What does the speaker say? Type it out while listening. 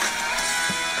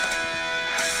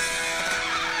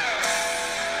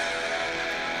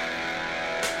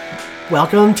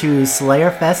Welcome to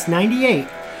Slayerfest 98.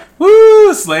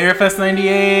 Woo! Slayerfest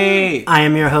 98! I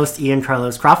am your host, Ian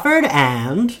Carlos Crawford,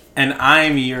 and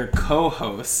I'm your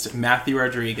co-host, Matthew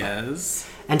Rodriguez.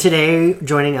 And today,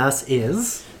 joining us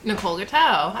is... Nicole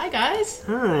Gatau. Hi, guys.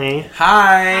 Hi.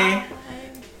 Hi!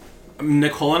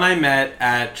 Nicole and I met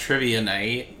at Trivia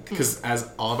Night, because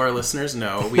as all of our listeners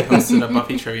know, we hosted a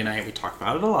Buffy Trivia Night. We talked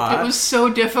about it a lot. It was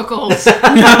so difficult.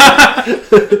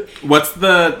 What's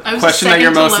the question that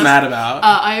you're most mad about?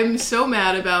 I am so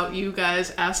mad about you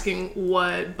guys asking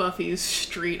what Buffy's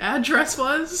street address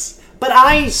was. But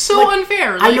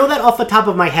unfair. I know that off the top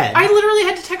of my head. I literally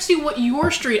had to text you what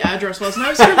your street address was, and I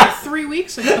was here like 3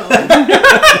 weeks ago.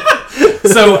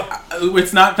 So,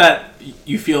 it's not that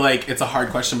you feel like it's a hard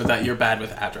question, but that you're bad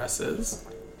with addresses.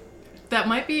 That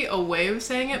might be a way of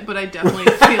saying it, but I definitely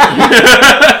feel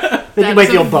like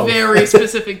that's a very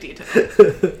specific detail.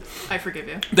 I forgive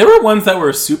you. There were ones that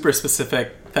were super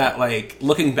specific that, like,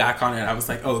 looking back on it, I was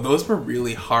like, oh, those were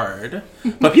really hard.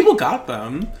 But people got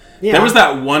them. Yeah. There was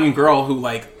that one girl who,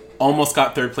 like, almost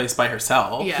got third place by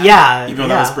herself. Yeah. Even though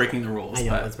that was breaking the rules. I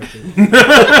know, that was breaking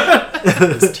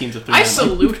it was teams of three. I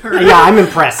salute her. Yeah, I'm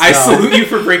impressed. I salute you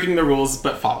for breaking the rules,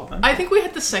 but follow them. I think we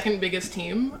had the second biggest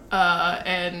team,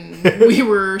 and we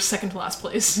were second to last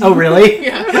place. Oh, really?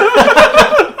 Yeah.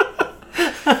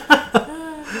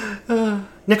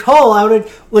 Nicole,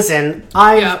 listen,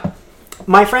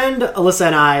 my friend Alyssa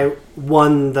and I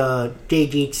won the Gay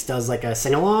Geeks does like a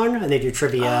sing-along, and they do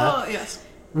trivia. Oh, yes.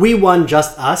 We won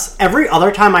just us. Every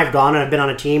other time I've gone and I've been on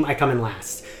a team, I come in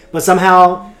last. But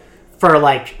somehow, for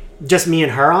like just me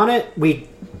and her on it, we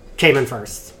came in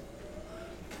first.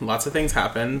 Lots of things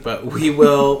happen, but we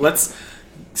will... Let's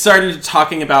start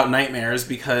talking about nightmares,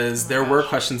 because there were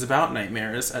questions about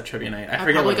nightmares at Trivia Night. I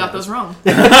probably got those wrong.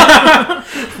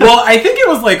 Well, I think it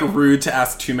was like rude to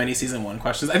ask too many season 1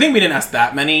 questions. I think we didn't ask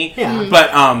that many. Yeah. But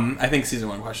I think season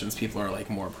 1 questions people are like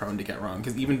more prone to get wrong,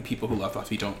 because even people who love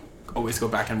Buffy don't always go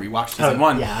back and rewatch season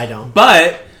 1. Yeah, I don't.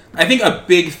 But I think a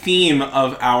big theme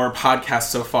of our podcast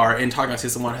so far in talking about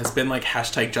season 1 has been like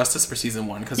hashtag justice for season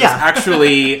 1, because there's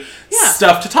actually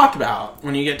stuff to talk about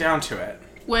when you get down to it.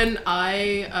 When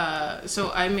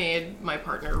I made my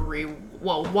partner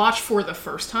watch for the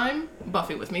first time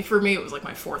Buffy with me. For me, it was like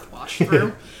my 4th watch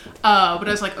through. But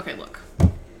I was like, okay, look.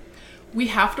 We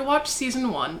have to watch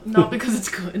season 1, not because it's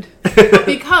good, but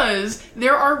because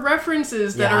there are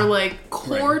references that are like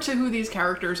core to who these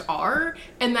characters are,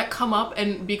 and that come up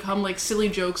and become like silly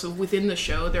jokes of within the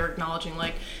show. They're acknowledging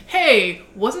like, hey,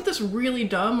 wasn't this really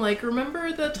dumb? Like,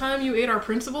 remember the time you ate our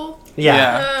principal?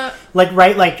 Yeah.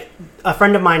 Like a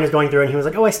friend of mine was going through and he was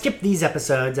like, oh, I skipped these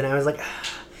episodes, and I was like,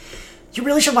 you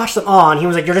really should watch them all. And he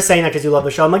was like, you're just saying that because you love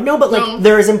the show. I'm like, no, but like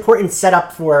there is important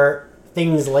setup for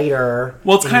things later.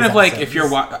 Well, it's kind of like if you're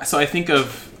so I think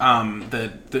of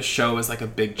the show as like a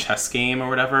big chess game or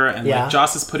whatever, and like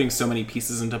Joss is putting so many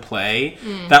pieces into play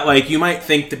that like you might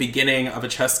think the beginning of a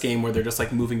chess game where they're just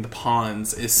like moving the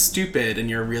pawns is stupid, and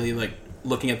you're really like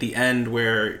looking at the end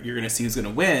where you're going to see who's going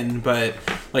to win, but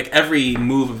like every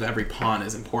move of every pawn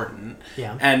is important.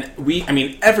 Yeah. And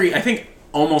I think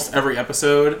almost every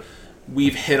episode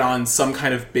we've hit on some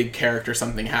kind of big character,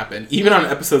 something happened. Even on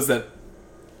episodes that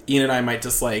Ian and I might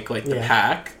dislike, like the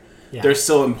pack. Yeah. They're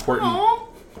still important. Aww.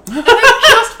 I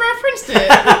just referenced it.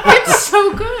 It's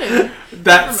so good.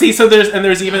 So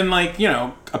there's even like, you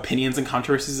know, opinions and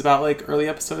controversies about like early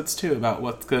episodes too, about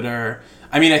what's good or...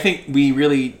 I mean, I think we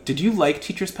really... Did you like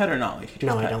Teacher's Pet or not like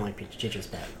Teacher's Pet? No, I don't like Teacher's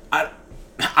Pet.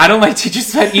 I don't like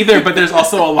Teacher's Pet either, but there's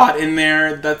also a lot in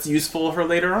there that's useful for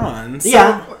later on. So.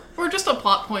 Yeah. Or just a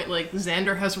plot point, like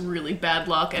Xander has really bad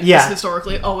luck and has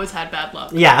historically always had bad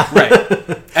luck. Yeah.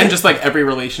 Right. And just like every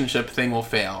relationship thing will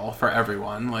fail for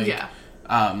everyone. Like,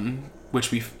 which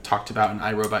we've talked about in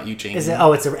I, Robot You, Jane. Is it?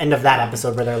 Oh, it's the end of that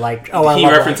episode where they're like, he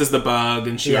references the bug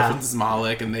and she references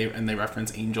Malik, and they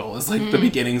reference Angel as like the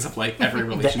beginnings of like every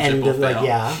relationship will fail.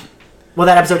 Like, well,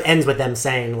 that episode ends with them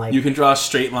saying like, you can draw a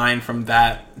straight line from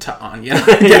that to Anya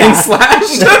getting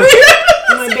slashed.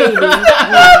 My baby.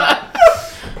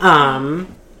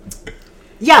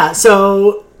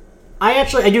 So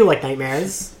I do like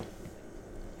Nightmares.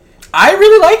 I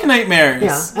really like Nightmares.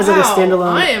 Yeah, as like a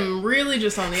standalone. I am really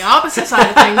just on the opposite side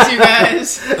of things, you guys.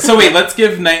 So wait,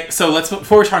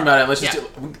 before we're talking about it, let's just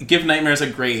give Nightmares a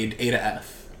grade, A to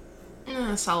F.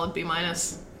 Solid B-.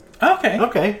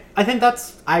 Okay. I think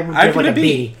I would give like a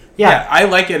B. Yeah, I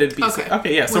like it at B.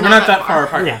 Okay, yeah. So we're not that far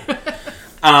apart. Yeah.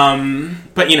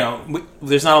 But you know,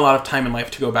 there's not a lot of time in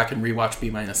life to go back and rewatch B-.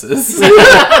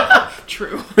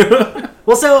 True.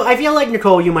 Well, so I feel like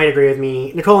Nicole, you might agree with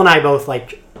me. Nicole and I both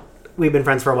like we've been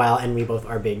friends for a while, and we both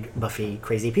are big Buffy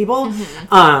crazy people.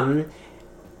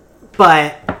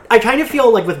 But I kind of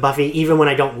feel like with Buffy, even when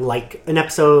I don't like an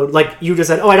episode, like you just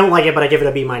said, I don't like it, but I give it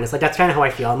a B-. Like, that's kind of how I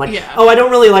feel. I'm like, I don't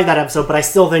really like that episode, but I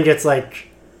still think it's, like,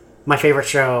 my favorite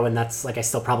show, and that's, like, I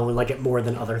still probably like it more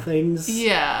than other things.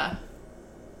 Yeah.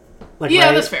 Like,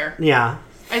 yeah, that's fair. Yeah.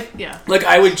 Like,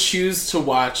 I would choose to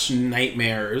watch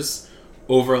Nightmares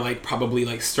over, like, probably,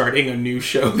 like, starting a new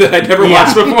show that I'd never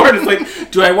watched before. It's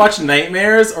like, do I watch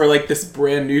Nightmares or, like, this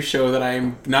brand new show that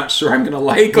I'm not sure I'm gonna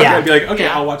like? Like, I'd be like, okay,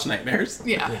 I'll watch Nightmares.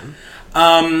 Yeah.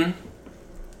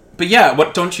 But yeah,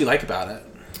 what don't you like about it?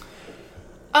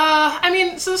 I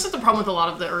mean, so this is the problem with a lot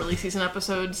of the early season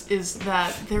episodes, is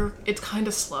that it's kind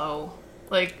of slow.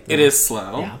 Like, it is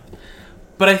slow. Yeah.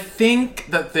 But I think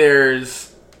that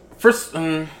there's... First,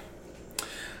 I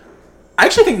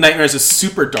actually think Nightmares is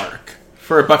super dark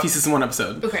for a Buffy Season 1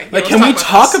 episode. Okay. Like, can we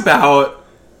talk about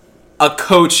a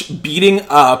coach beating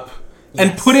up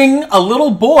and putting a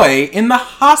little boy in the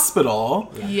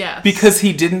hospital because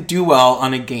he didn't do well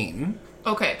on a game?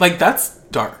 Okay. Like, that's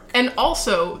dark. And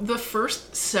also, the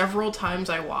first several times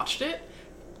I watched it,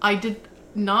 I did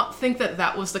not think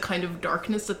that was the kind of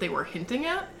darkness that they were hinting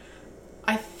at.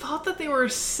 I thought that they were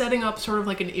setting up sort of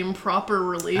like an improper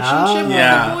relationship with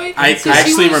the boy. I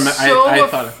actually remember. I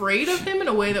thought afraid of him in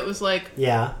a way that was like,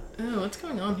 oh, what's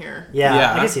going on here?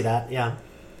 Yeah, I can see that. Yeah,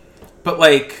 but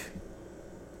like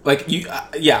you,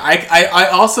 I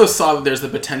also saw that there's the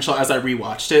potential as I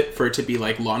rewatched it for it to be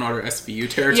like Law and Order SVU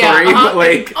territory, but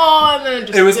like, and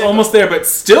then it was almost there, but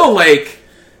still like.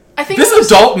 I think this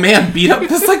adult man beat up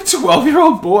this like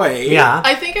 12-year-old boy. Yeah.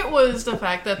 I think it was the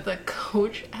fact that the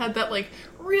coach had that like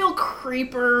real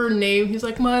creeper name. He's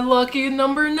like, my lucky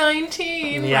number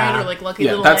 19. Yeah. Right? Or like lucky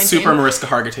little that's 19. super Mariska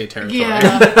Hargitay territory.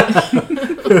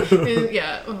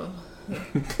 Yeah.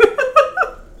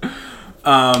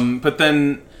 But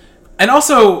then, and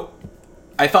also,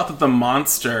 I thought that the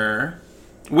monster,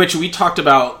 which we talked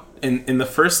about in the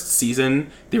first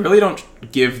season, they really don't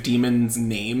give demons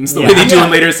names the way they do in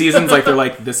later seasons. Like, they're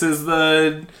like, this is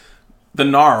the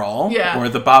Gnarl or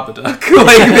the Babadook.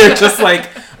 Like, they're just like,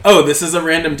 oh, this is a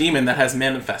random demon that has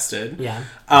manifested. Yeah.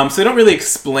 So they don't really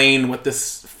explain what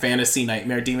this fantasy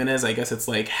nightmare demon is. I guess it's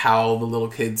like how the little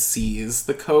kid sees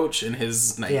the coach in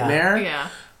his nightmare. Yeah.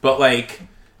 But like,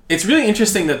 it's really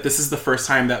interesting that this is the first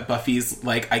time that Buffy's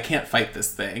like, I can't fight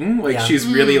this thing. Like, she's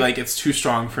really like, it's too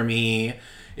strong for me.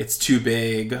 It's too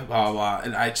big, blah, blah.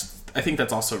 And I think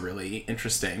that's also really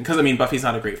interesting. Because, I mean, Buffy's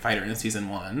not a great fighter in Season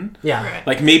 1. Yeah. Right.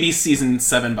 Like, maybe Season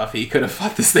 7 Buffy could have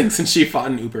fought this thing since she fought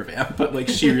an Uber Vamp. But, like,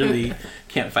 she really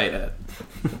can't fight it.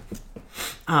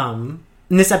 And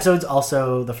this episode's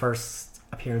also the first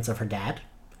appearance of her dad.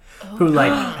 Who,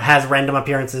 like, has random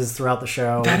appearances throughout the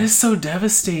show. That is so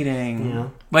devastating. Yeah.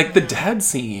 Like, the dad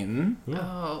scene. Yeah.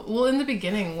 Oh, well, in the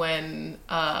beginning when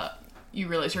you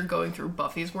realize you're going through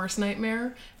Buffy's worst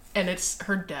nightmare, and it's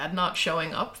her dad not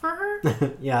showing up for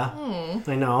her. Yeah,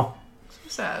 I know. So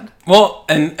sad. Well,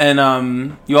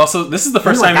 and you also, this is the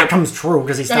first time that comes true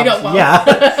because he stops. Well. Yeah,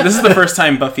 this is the first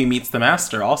time Buffy meets the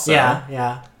Master. Also,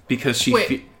 yeah. Because she.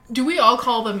 Wait, do we all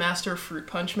call the Master Fruit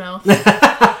Punch Mouth?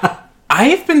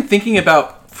 I've been thinking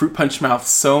about Fruit Punch Mouth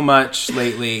so much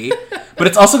lately, but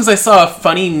it's also because I saw a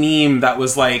funny meme that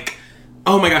was like,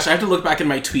 oh my gosh, I have to look back in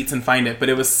my tweets and find it, but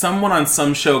it was someone on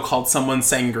some show called someone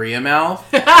Sangria Mouth.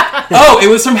 Oh, it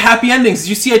was from Happy Endings. Did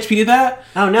you see I tweeted that?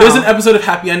 Oh, no. There's an episode of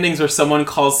Happy Endings where someone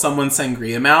calls someone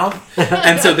Sangria Mouth,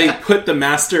 and so they put the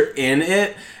Master in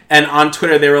it, and on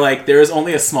Twitter they were like, there is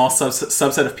only a small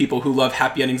subset of people who love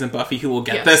Happy Endings and Buffy who will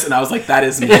get this, and I was like, that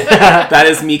is me. That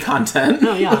is me content.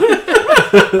 Oh, yeah.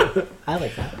 I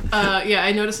like that.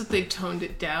 I noticed that they toned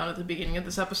it down at the beginning of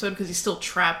this episode because he's still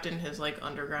trapped in his like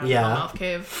underground mouth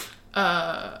cave.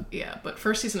 But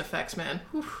first season effects, man.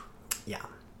 Whew. Yeah.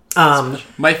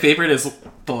 My favorite is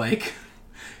the like,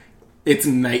 it's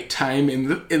nighttime in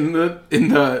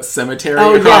the cemetery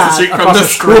across the street from the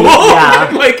school.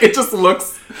 Yeah. Like, it just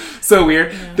looks so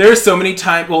weird. Yeah. There's so many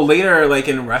times. Well, later, like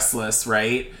in Restless,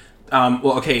 right?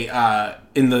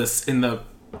 In the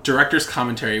director's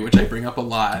commentary, which I bring up a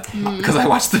lot because I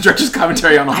watch the director's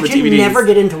commentary on all the DVDs. I can never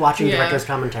get into watching director's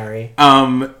commentary.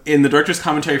 In the director's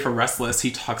commentary for Restless,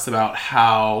 he talks about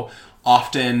how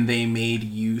often they made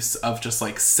use of just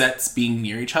like sets being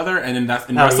near each other, and in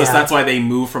Restless, that's why they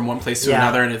move from one place to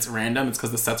another, and it's random. It's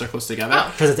because the sets are close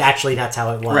together. Because it's actually that's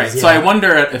how it was. Right. So I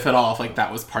wonder if at all if like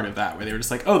that was part of that, where they were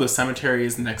just like, oh, the cemetery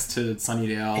is next to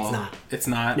Sunnydale. It's not. It's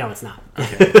not. No, it's not.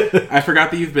 Okay. I forgot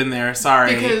that you've been there.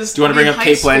 Sorry. Because do you want to bring up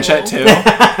Kate Blanchett too?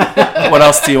 What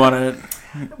else do you want to?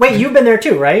 Wait, you've been there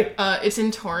too, right? It's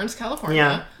in Torrance, California.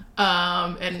 Yeah.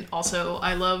 And also,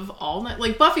 I love all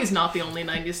like Buffy's not the only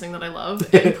 '90s thing that I love,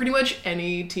 and pretty much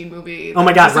any teen movie. Oh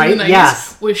my god! Right?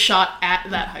 Yes, was shot at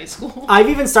that high school. I've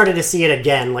even started to see it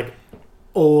again, like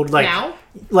old, like now.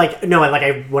 Like no,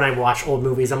 like when I watch old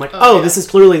movies, I'm like, this is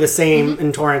clearly the same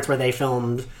in Torrance where they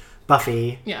filmed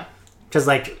Buffy. Yeah. Because,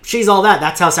 like, she's all that.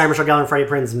 That's how Sarah Michelle Gellar and Freddie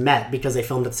Prinze met, because they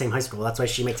filmed at the same high school. That's why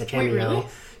she makes a cameo. Wait, really?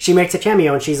 She makes a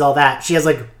cameo, and she's all that. She has,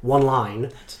 like, one line.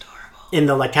 That's adorable. In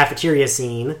the, like, cafeteria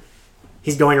scene.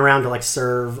 He's going around to, like,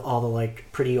 serve all the,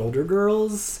 like, pretty older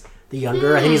girls. The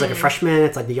younger. I think he's, like, a freshman.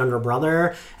 It's, like, the younger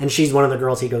brother. And she's one of the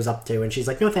girls he goes up to. And she's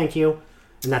like, no, thank you.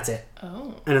 And that's it.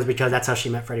 Oh. And it's because that's how she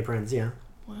met Freddie Prinze, yeah.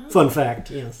 Wow. Fun fact,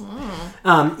 yes.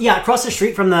 Wow. Yeah, across the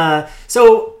street from the...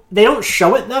 So... They don't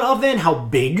show it that often, how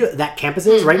big that campus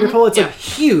is, right, Nicole? It's, like,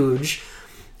 huge.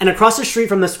 And across the street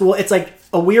from the school, it's, like,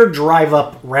 a weird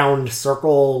drive-up, round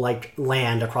circle, like,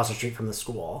 land across the street from the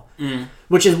school.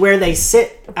 Which is where they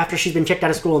sit after she's been kicked out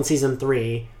of school in season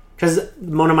 3. Because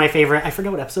one of my favorite... I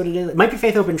forget what episode it is. It might be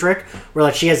Faith Open Trick, where,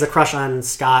 like, she has a crush on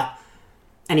Scott,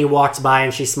 and he walks by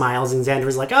and she smiles, and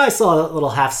Xander's like, oh, I saw a little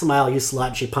half smile, you slut,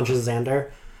 and she punches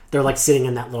Xander. They're, like, sitting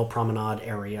in that little promenade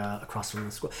area across from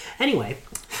the school. Anyway.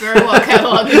 Very well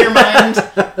cataloged in your mind.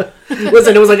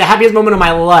 Listen, it was, like, the happiest moment of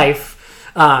my life.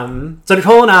 So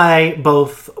Nicole and I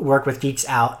both work with Geeks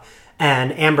Out.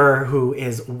 And Amber, who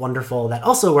is wonderful, that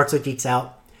also works with Geeks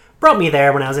Out, brought me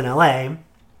there when I was in LA. And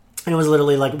it was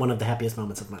literally, like, one of the happiest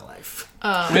moments of my life.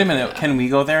 Wait a minute. Can we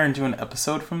go there and do an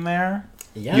episode from there?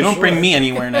 Yeah, you don't bring me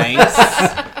anywhere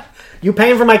nice. You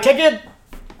paying for my ticket?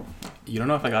 You don't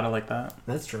know if I got it like that.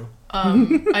 That's true.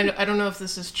 I don't know if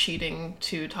this is cheating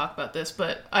to talk about this,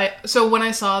 but so when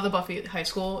I saw the Buffy High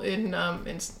School in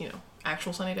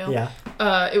actual Sunnydale,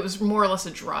 it was more or less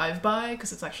a drive-by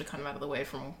because it's actually kind of out of the way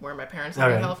from where my parents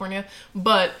live in California.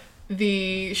 But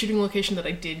the shooting location that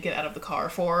I did get out of the car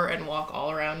for and walk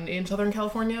all around in Southern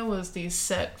California was the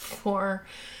set for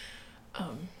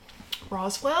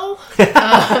Roswell, and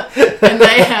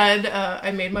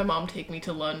I made my mom take me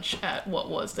to lunch at what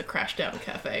was the Crashdown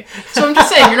Cafe. So I'm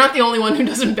just saying, you're not the only one who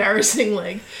does embarrassing,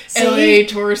 like, LA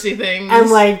touristy things. And,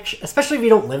 like, especially if you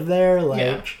don't live there,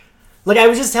 like, like, I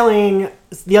was just telling,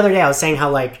 the other day I was saying how,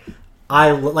 like,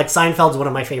 Seinfeld's one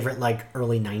of my favorite, like,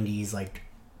 early 90s, like,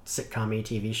 sitcom-y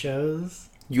TV shows.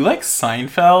 You like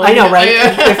Seinfeld? I know, right?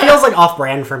 It feels, like,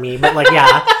 off-brand for me, but, like,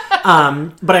 yeah.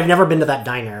 But I've never been to that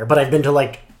diner, but I've been to,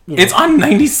 like, it's on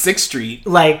 96th Street.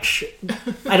 Like,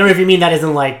 I don't know if you mean that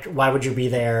isn't like, why would you be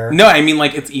there? No, I mean,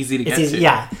 like, it's easy to get to.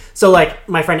 Yeah. So, like,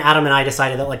 my friend Adam and I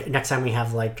decided that, like, next time we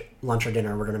have, like, lunch or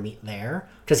dinner, we're going to meet there.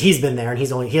 Because he's been there, and he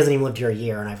hasn't even lived here a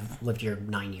year, and I've lived here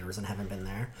 9 years and haven't been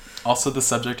there. Also the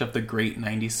subject of the great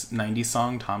 90s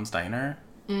song, Tom's Diner.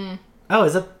 Oh,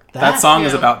 is it that song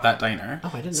is about that diner. Oh,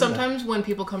 I didn't know Sometimes when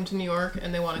people come to New York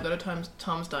and they want to go to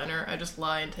Tom's Diner, I just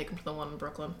lie and take them to the one in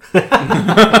Brooklyn.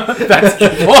 That's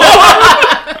evil.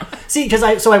 See, because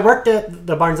I worked at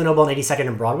the Barnes & Noble on 82nd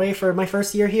and Broadway for my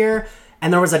first year here,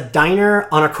 and there was a diner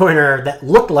on a corner that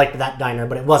looked like that diner,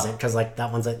 but it wasn't, because, like,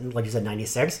 that one's at, like you said,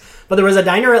 96. But there was a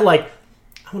diner at, like,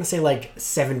 I want to say, like,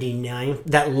 79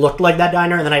 that looked like that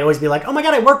diner, and then I'd always be like, oh my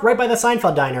god, I work right by the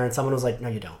Seinfeld diner, and someone was like, no,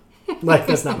 you don't. Like,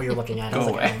 that's not what you're looking at. Go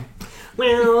away.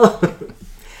 Well...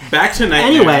 Back to Nightmare.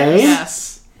 Anyway.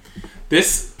 Yes.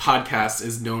 This podcast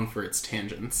is known for its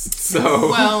tangents, so...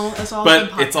 Well, that's all.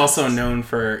 But it's also known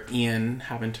for Ian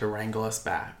having to wrangle us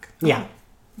back. Yeah.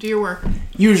 Do your work.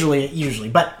 Usually.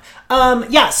 But,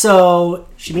 yeah, so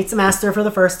she meets the master for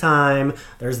the first time.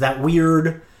 There's that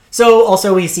weird... So,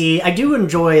 also we see... I do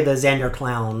enjoy the Xander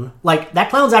clown. Like, that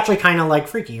clown's actually kind of, like,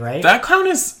 freaky, right? That clown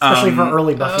is... Especially for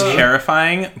early Buffy.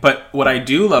 Terrifying. But what I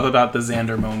do love about the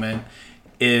Xander moment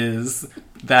is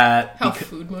that... How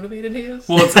food-motivated he is?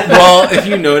 Well, if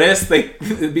you notice,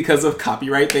 because of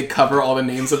copyright, they cover all the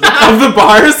names of the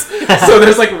bars. So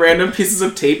there's, like, random pieces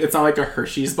of tape. It's not like a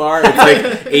Hershey's bar. It's like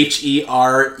Herey.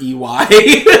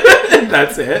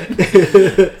 That's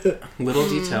it. Little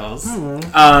details.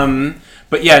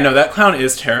 But yeah, no, that clown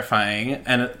is terrifying.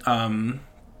 And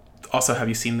also, have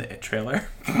you seen the It trailer?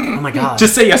 Oh my god.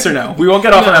 Just say yes or no. We won't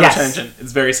get off on that tangent.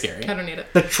 It's very scary. I don't need it.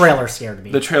 The trailer scared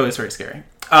me. The trailer is very scary.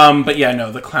 But yeah,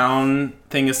 no, the clown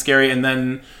thing is scary. And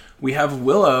then we have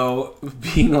Willow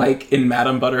being, like, in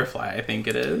Madame Butterfly, I think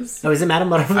it is. Oh, is it Madame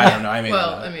Butterfly? I don't know. I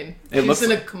mean, she's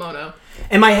in a kimono.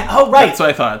 Oh, right. That's what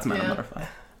I thought. It's Madame Butterfly.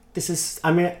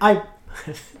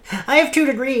 I have 2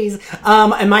 degrees.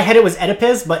 In my head it was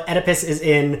Oedipus, but Oedipus is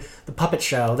in the puppet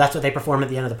show. That's what they perform at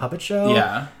the end of the puppet show.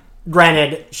 Yeah.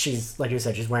 Granted, she's, like you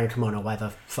said, she's wearing a kimono. Why the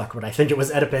fuck would I think it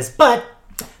was Oedipus? But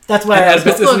that's why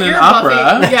Oedipus isn't an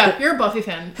opera. Yeah, you're a Buffy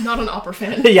fan, not an opera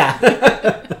fan. Yeah.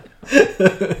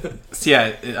 So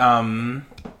yeah,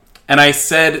 and I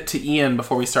said to Ian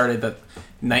before we started that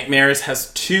Nightmares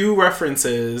has 2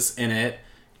 references in it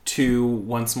to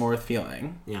Once More with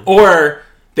Feeling. Yeah. Or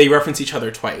they reference each other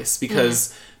twice,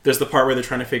 because there's the part where they're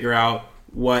trying to figure out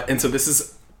what... And so this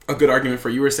is a good argument for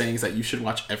you were saying, is that you should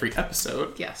watch every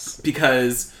episode. Yes.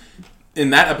 Because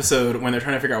in that episode, when they're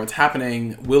trying to figure out what's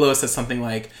happening, Willow says something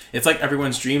like, it's like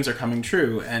everyone's dreams are coming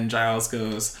true. And Giles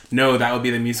goes, no, that would be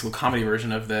the musical comedy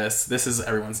version of this. This is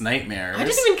everyone's nightmares. I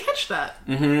didn't even catch that.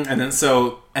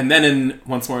 Mm-hmm. And then in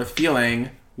Once More with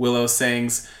Feeling, Willow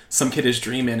sings, some kid is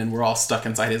dreaming and we're all stuck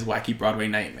inside his wacky Broadway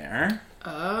nightmare.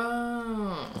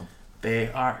 Oh.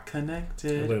 They are I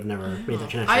connected. would have never made that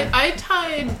connection. I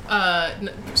tied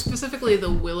specifically the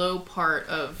Willow part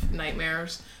of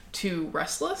Nightmares to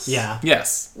Restless. Yeah.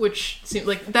 Yes. Which seems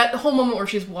like that whole moment where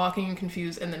she's walking and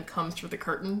confused and then comes through the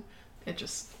curtain. It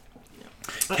just...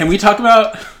 Can we talk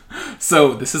about...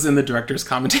 So, this is in the director's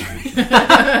commentary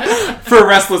for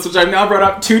Restless, which I've now brought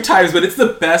up 2 times, but it's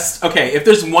the best... Okay, if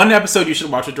there's one episode you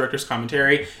should watch with director's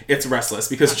commentary, it's Restless,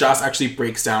 because Joss actually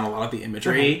breaks down a lot of the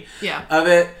imagery of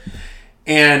it.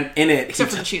 And in it...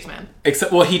 Except for the cheese man.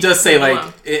 Well, he does say, like,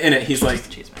 in it, he's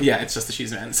like... Yeah, it's just the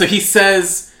cheese man. So he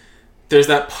says... There's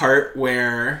that part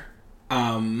where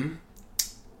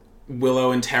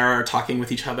Willow and Tara are talking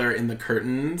with each other in the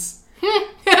curtains.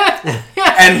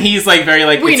 And he's like very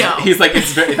like we know. He's like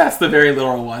that's the very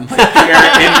literal one. Like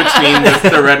they're in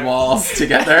between the red walls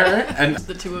together, and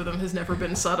the 2 of them has never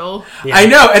been subtle. Yeah. I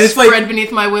know, and it's like spread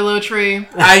beneath my willow tree.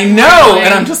 I know,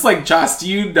 and I'm just like, Joss,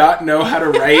 do you not know how to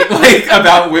write like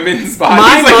about women's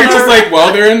bodies? You're just like,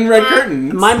 well, they're in red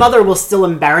curtains. My mother will still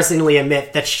embarrassingly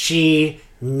admit that she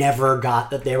never got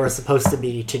that they were supposed to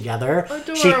be together.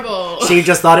 Adorable. She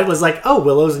just thought it was like, oh,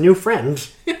 Willow's new friend.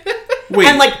 Wait.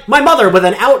 And like my mother with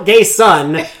an out gay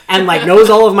son and like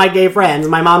knows all of my gay friends,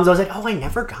 my mom's always like, oh, I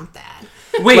never got that.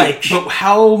 Wait, like, but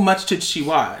how much did she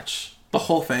watch? The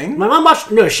whole thing? My mom watched...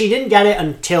 No, she didn't get it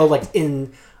until like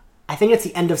in... I think it's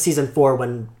the end of season 4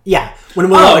 when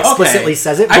Willow explicitly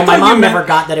says it. But my mom never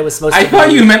got that it was supposed to be... I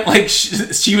thought you meant like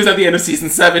she was at the end of season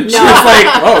 7. She was like,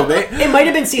 oh, It might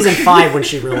have been season 5 when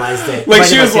she realized it. Like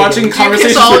she was watching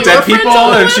Conversations with Dead People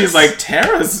and she's like,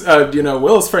 Tara's,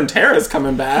 Will's friend Tara's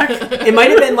coming back. It might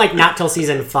have been like not till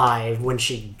season 5 when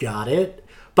she got it.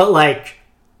 But like,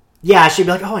 yeah, she'd be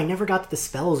like, oh, I never got that the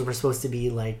spells were supposed to be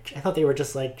like... I thought they were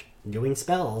just like... doing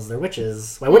spells. They're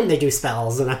witches. Why wouldn't they do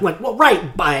spells? And I'm like, well,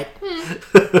 right, but...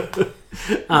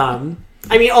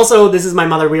 I mean, also, this is my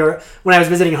mother. When I was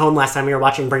visiting home last time, we were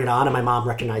watching Bring It On, and my mom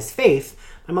recognized Faith.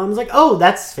 My mom was like, oh,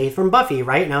 that's Faith from Buffy,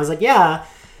 right? And I was like, yeah.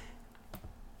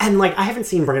 And, like, I haven't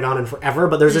seen Bring It On in forever,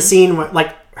 but there's a scene where,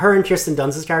 like, her and Kirsten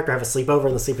Dunst's character have a sleepover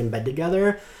and they sleep in bed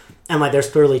together. And, like, there's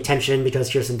clearly tension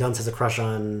because Kirsten Dunst has a crush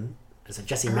on... Is it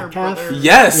Jesse Metcalfe? Brother.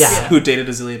 Yes! Yeah. Who dated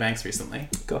Azealia Banks recently.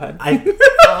 Go ahead.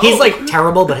 He's, like,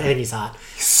 terrible, but I think he's hot.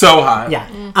 So hot.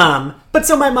 Yeah. But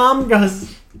so my mom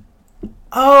goes,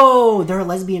 oh, they're a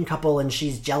lesbian couple, and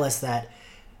she's jealous that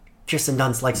Kirsten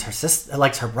Dunst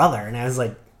likes her brother. And I was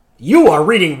like, you are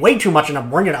reading way too much into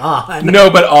Bring It On. No,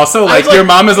 but also, like, your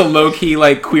mom is a low-key,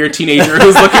 like, queer teenager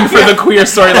who's looking for the queer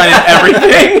storyline in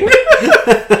everything.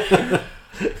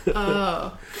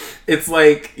 Oh. It's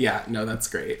like, yeah, no, that's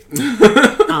great.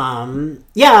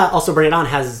 Yeah, also Bring It On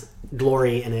has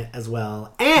Glory in it as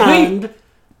well. And... Wait.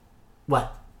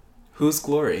 What? Who's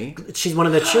Glory? She's one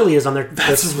of the cheerleaders on their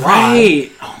That's squad.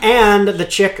 right! And the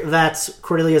chick that's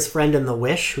Cordelia's friend in The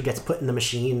Wish, who gets put in the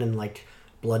machine and, like,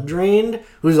 blood drained,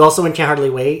 who's also in Can't Hardly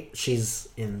Wait. She's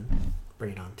in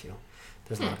Bring It On, too.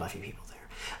 There's a lot of Buffy people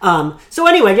there. So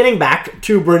anyway, getting back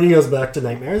to bringing us back to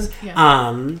Nightmares.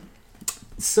 Yeah.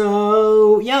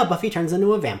 So, yeah, Buffy turns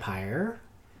into a vampire,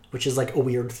 which is, like, a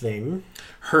weird thing.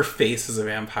 Her face as a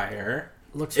vampire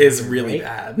Is really right?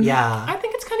 bad. Yeah. I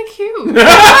think it's kind of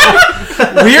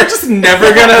cute. We are just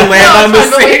never gonna land on the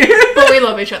same. But we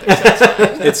love each other, so it's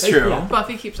fine. It's true. Yeah.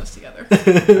 Buffy keeps us together.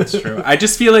 It's true. I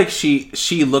just feel like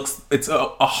she looks. It's a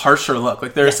harsher look.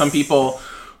 Like there are some people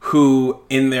who,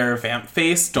 in their vamp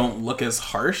face, don't look as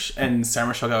harsh, and Sarah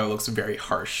Michelle Gellar looks very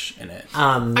harsh in it.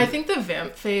 I think the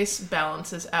vamp face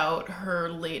balances out her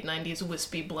late 90s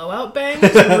wispy blowout bangs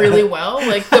really well.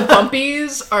 Like, the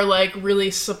bumpies are, like, really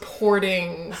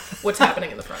supporting what's happening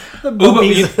in the front. The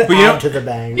bumpies add to the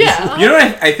bangs. Yeah. You know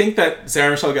what? I think that Sarah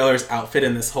Michelle Gellar's outfit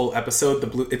in this whole episode, the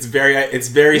blue, it's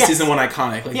very season 1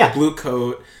 iconic. Like, the blue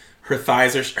coat, her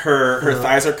thighs are her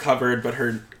thighs are covered, but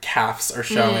her calves are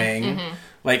showing. Mm-hmm.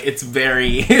 Like, it's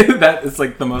very... that is,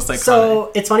 like, the most iconic.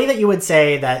 So, it's funny that you would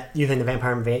say that you think the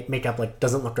vampire makeup, like,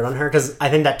 doesn't look good on her, because I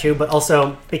think that too, but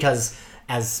also because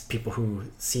as people who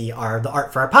see the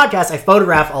art for our podcast, I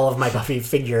photograph all of my Buffy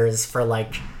figures for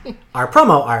like our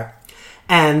promo art.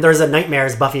 And there's a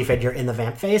Nightmares Buffy figure in the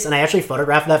vamp face, and I actually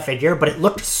photographed that figure, but it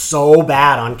looked so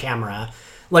bad on camera.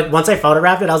 Like, once I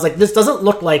photographed it, I was like, this doesn't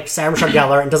look like Sarah Michelle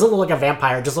Gellar, and doesn't look like a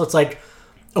vampire. It just looks like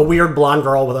a weird blonde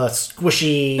girl with a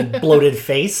squishy, bloated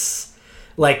face.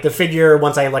 Like, the figure,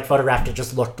 once I, like, photographed it,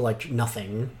 just looked like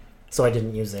nothing. So I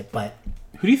didn't use it, but...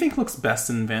 Who do you think looks best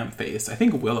in vamp face? I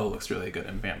think Willow looks really good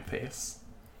in vamp face.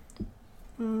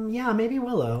 Yeah, maybe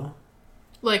Willow.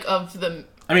 Like, of the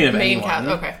of main anyone. cast.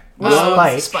 Okay.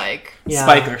 Spike. Yeah.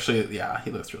 Spike, actually, yeah,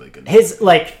 he looks really good. His,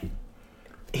 like...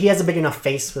 He has a big enough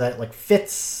face that, like,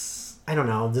 fits... I don't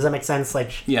know. Does that make sense?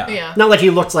 Like... Yeah. Not like he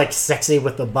looks, like, sexy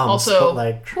with the bumps, also, but,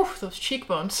 like... Whew, those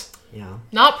cheekbones. Yeah.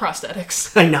 Not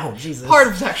prosthetics. I know, Jesus. Part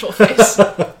of his actual face.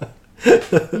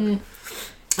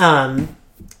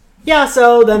 Yeah,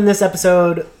 so then this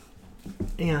episode...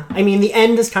 Yeah. I mean, the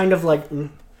end is kind of like...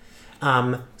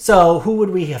 So, who would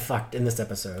we have fucked in this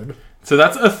episode? So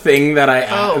that's a thing that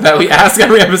we ask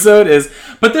every episode is,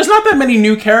 but there's not that many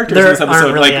new characters in this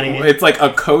episode. Really like it's like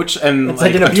a coach and it's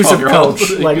like an abusive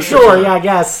coach. Like, sure, yeah, I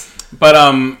guess. But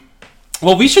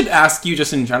well, we should ask you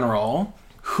just in general,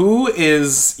 who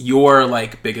is your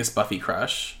like biggest Buffy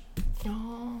crush?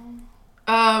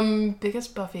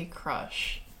 Biggest Buffy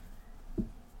crush.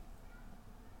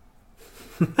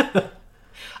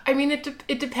 I mean,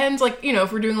 it depends. Like, you know,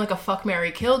 if we're doing like a fuck,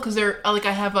 marry, kill, because they're like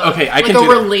I have a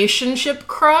relationship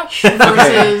crush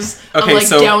versus a like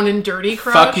so down and dirty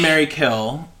crush. Fuck, marry,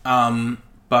 kill.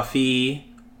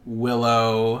 Buffy,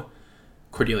 Willow,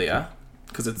 Cordelia,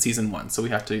 because it's season 1, so we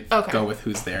have to go with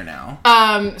who's there now.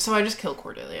 So I just kill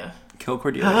Cordelia. Kill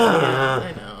Cordelia.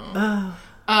 I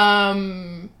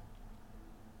know.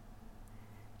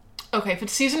 Okay, if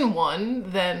it's season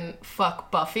 1, then fuck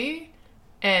Buffy.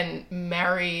 And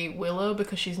marry Willow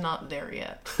because she's not there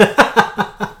yet.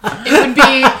 It would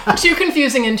be too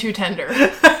confusing and too tender.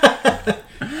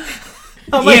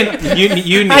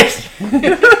 You need...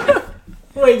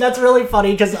 Wait, that's really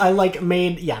funny because I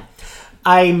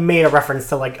I made a reference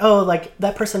to like, oh, like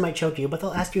that person might choke you, but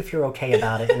they'll ask you if you're okay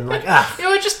about it, and like, it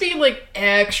would just be like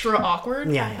extra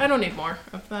awkward. Yeah. I don't need more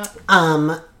of that.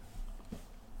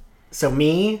 So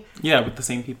me. Yeah, with the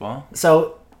same people.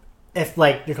 So. If,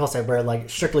 like Nicole said, we're, like,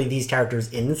 strictly these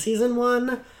characters in season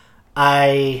 1,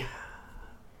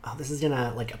 this is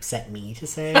gonna, like, upset me to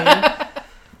say.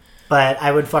 But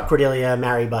I would fuck Cordelia,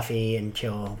 marry Buffy, and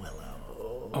kill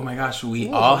Willow. Oh my gosh, we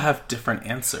all have different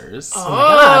answers. Oh my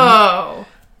god.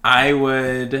 I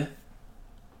would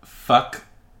fuck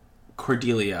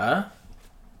Cordelia,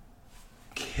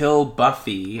 kill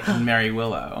Buffy, and marry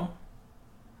Willow.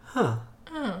 Huh.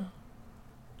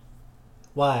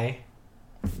 Why?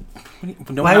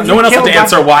 No one else had to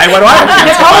answer why. Why do I have to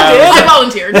answer? I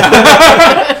volunteered.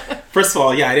 First of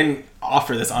all, yeah, I didn't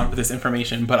offer this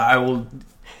information, but I will,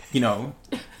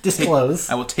 disclose.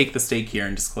 I will take the stake here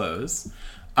and disclose.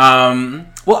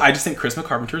 Well, I just think Charisma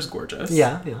Carpenter is gorgeous.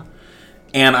 Yeah.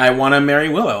 And I want to marry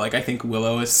Willow. Like, I think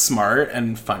Willow is smart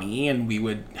and funny, and we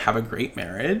would have a great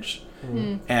marriage.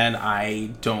 And and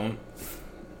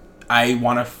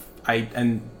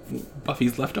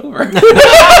Buffy's left over.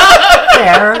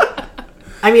 Fair.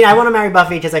 I mean, I want to marry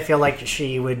Buffy because I feel like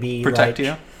she would be protect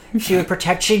you. She would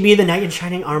protect. She'd be the knight in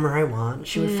shining armor I want.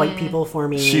 She would fight people for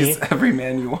me. She's every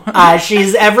man you want.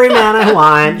 She's every man I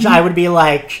want. I would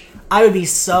be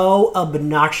so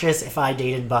obnoxious if I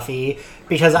dated Buffy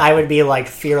because I would be like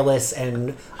fearless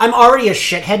and I'm already a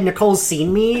shithead. Nicole's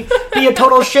seen me be a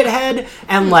total shithead,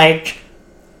 and like.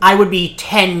 I would be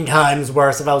 10 times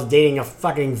worse if I was dating a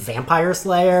fucking vampire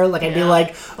slayer. Like, I'd be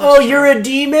like, oh, you're a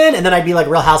demon? And then I'd be like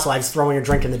Real Housewives throwing a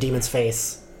drink in the demon's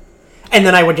face. And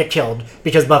then I would get killed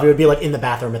because Buffy would be, like, in the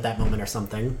bathroom at that moment or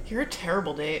something. You're a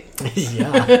terrible date.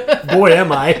 Yeah. Boy,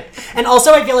 am I. And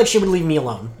also, I feel like she would leave me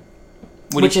alone.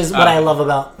 Which is what I love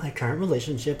about my current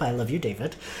relationship. I love you,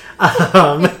 David.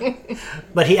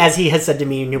 But as he has said to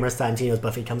me numerous times, he knows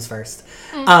Buffy comes first.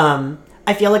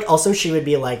 I feel like also she would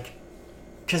be like,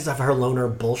 because of her loner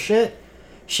bullshit,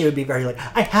 she would be very like,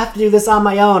 I have to do this on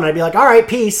my own. I'd be like, all right,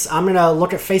 peace. I'm going to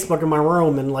look at Facebook in my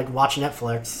room and like watch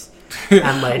Netflix.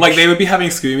 And like they would be having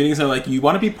Scooby meetings and like, you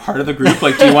want to be part of the group?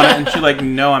 Like, do you want to? And she's like,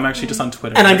 no, I'm actually just on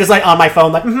Twitter. And I'm just like on my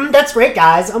phone like, that's great,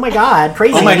 guys. Oh my god,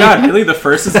 crazy. Oh my god, really? The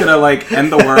first is going to like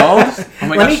end the world? Oh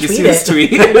my gosh, you see this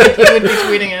tweet? You would be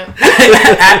tweeting it.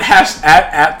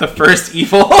 at the first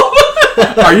evil.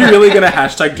 Are you really going to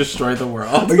hashtag destroy the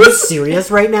world? Are you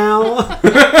serious right now?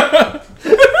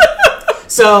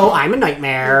 So, I'm a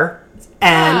nightmare.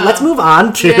 And let's move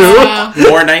on to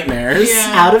more nightmares.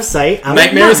 Yeah. Out of Sight, Out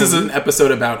Nightmares of Mind. is an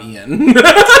episode about Ian.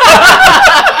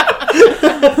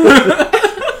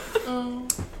 I'm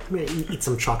gonna eat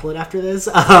some chocolate after this.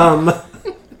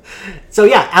 So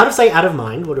yeah, Out of Sight, Out of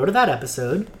Mind. We'll go to that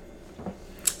episode.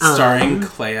 Starring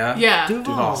Clea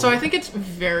Duvall. So I think it's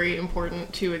very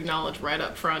important to acknowledge right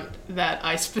up front that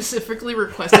I specifically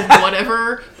requested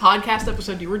whatever podcast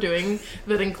episode you were doing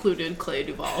that included Clea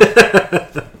Duvall.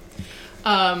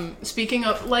 Speaking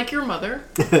of, like your mother,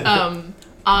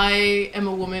 I am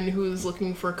a woman who's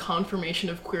looking for confirmation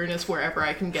of queerness wherever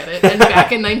I can get it. And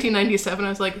back in 1997, I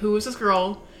was like, who is this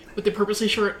girl with the purposely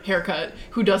short haircut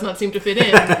who does not seem to fit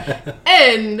in?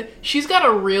 And she's got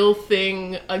a real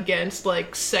thing against,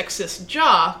 like, sexist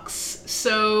jocks,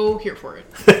 so here for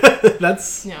it.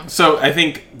 That's... Yeah. So I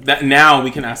think that now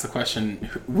we can ask the question,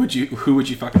 who would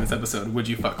you fuck in this episode? Would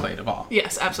you fuck Clea Duvall?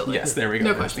 Yes, absolutely. Yes, there we go.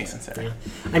 No That's the questions. answer. Yeah.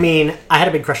 I mean, I had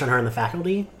a big crush on her in The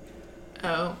Faculty.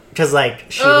 Oh. Because, like,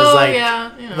 she was, like,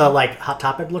 yeah. the, like, Hot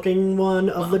Topic-looking one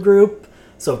of the group.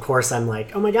 So, of course, I'm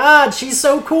like, oh my god, she's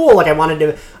so cool. Like, I wanted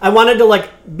to,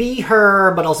 like, be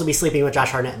her, but also be sleeping with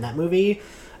Josh Hartnett in that movie.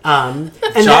 And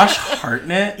Josh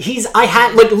Hartnett?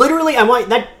 Literally,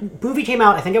 that movie came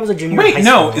out, I think I was a junior in high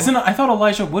school. I thought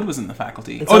Elijah Wood was in The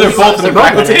Faculty. So they're both in The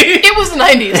Faculty. It was the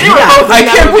 90s. They were Yeah. both in I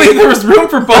that can't movie. believe there was room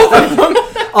for both of them.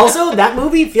 Also, that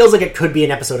movie feels like it could be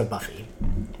an episode of Buffy.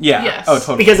 Yeah. Yes. Oh,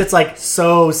 totally. Because it's, like,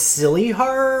 so silly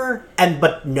horror,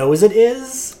 but knows it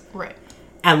is. Right.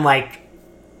 And, like,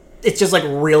 it's just, like,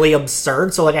 really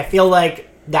absurd. So, like, I feel like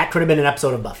that could have been an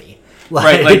episode of Buffy.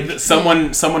 Right, like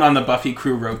someone on the Buffy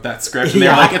crew wrote that script, and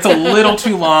they're like, it's a little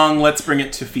too long, let's bring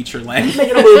it to feature length. Make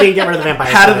it a movie, get rid of the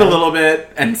vampire. Pad it a little bit,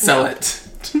 and sell it.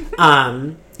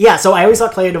 Yeah, so I always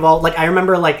thought Clea Duvall, like, I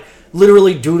remember, like,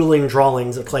 literally doodling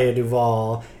drawings of Clea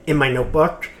Duvall in my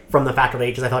notebook from The Faculty,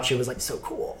 because I thought she was, like, so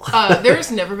cool.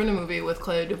 There's never been a movie with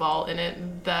Clea Duvall in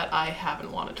it that I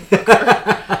haven't wanted to fuck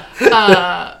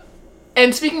her.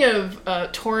 And speaking of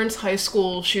Torrance High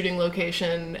School shooting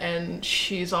location and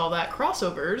She's All That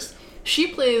crossovers, she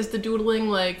plays the doodling,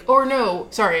 like...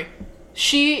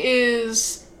 She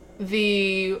is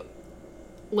the,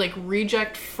 like,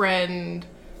 reject friend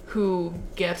who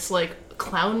gets, like,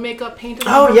 clown makeup painted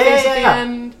on her face at the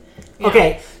end. Yeah.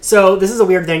 Okay, so this is a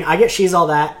weird thing. I get She's All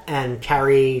That and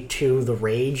Carrie to The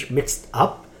Rage mixed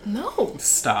up. No.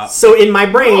 Stop. So in my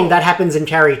brain, that happens in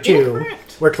Carrie too,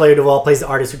 Incorrect. where Clea Duvall plays the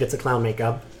artist who gets the clown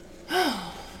makeup.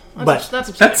 That's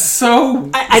That's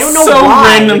so... I don't know so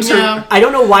why. random. Yeah. I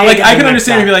don't know why. Like, I can get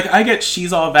understand if mixed you're like, I get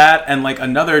She's All That, and, like,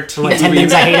 another teen up. Like 10 movie.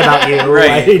 Things I Hate About You.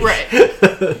 Right.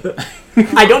 Like,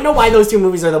 Right. I don't know why those two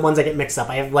movies are the ones I get mixed up.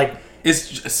 I have, like...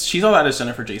 She's All That is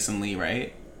Jennifer Jason Leigh,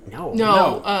 right?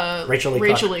 No. Rachel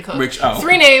Lee Cook. Oh.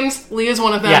 3 names. Lee is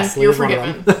one of them. Yes, Lee You're is one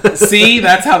of forgiven. them. See,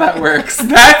 that's how that works.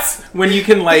 That's when you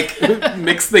can, like,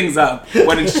 mix things up.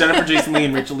 When it's Jennifer Jason Leigh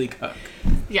and Rachel Lee Cook.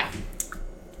 Yeah.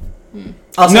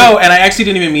 Also, No, and I actually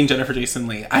didn't even mean Jennifer Jason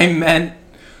Leigh. I meant...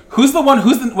 what's the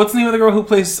name of the girl who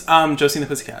plays Josie and the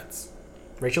Pussycats?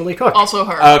 Rachel Lee Cook. Also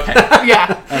her. Okay.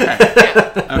 Yeah. Okay.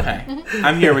 Yeah. Okay.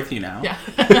 I'm here with you now. Yeah.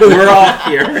 We're all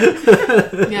here.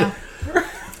 Yeah.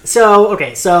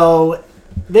 So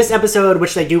this episode,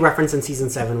 which they do reference in season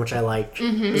 7, which I like,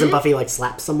 isn't Buffy, like,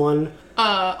 slaps someone?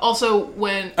 Also,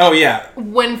 when Oh, yeah.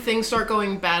 when things start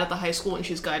going bad at the high school and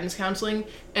she's guidance counseling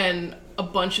and a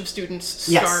bunch of students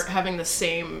start having the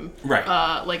same Right.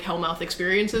 like hellmouth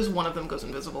experiences, one of them goes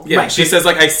invisible. Yeah, Right. she says,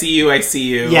 like, I see you, I see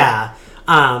you. Yeah.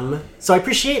 So I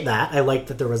appreciate that. I like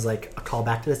that there was, like, a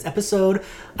callback to this episode.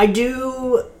 I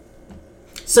do...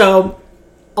 So,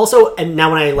 also, and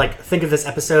now when I, like, think of this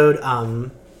episode,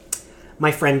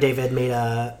 my friend David made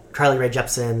a Carly Rae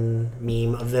Jepsen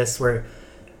meme of this where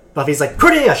Buffy's like,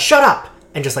 Cordelia, shut up!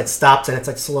 And just, like, stops, and it's,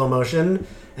 like, slow motion.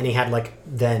 And he had, like,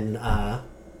 then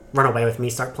Run Away With Me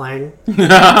start playing. So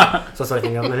that's what I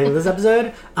think of when I think of this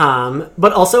episode.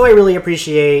 But also I really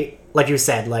appreciate, like you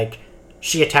said, like,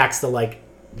 she attacks the, like,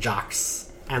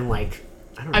 jocks and, like,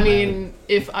 I don't know. I mean,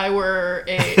 if I were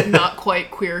a not quite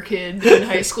queer kid in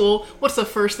high school, what's the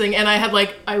first thing? And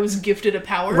I was gifted a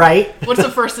power. Right. What's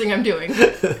the first thing I'm doing?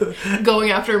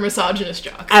 Going after a misogynist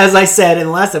jock. As I said in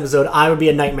the last episode, I would be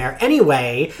a nightmare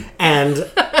anyway, and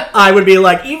I would be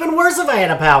like, even worse if I had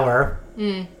a power.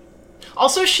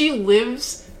 Also, she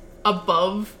lives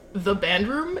above the band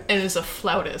room and is a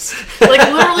flautist. Like,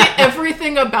 literally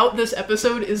everything about this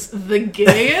episode is the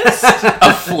gayest.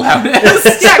 A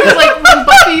flautist? Yeah, because, like, when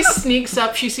Buffy sneaks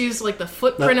up, she sees, like, the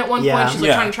footprint at one Yeah. point. She's, like,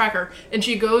 Yeah. trying to track her. And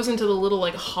she goes into the little,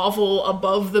 like, hovel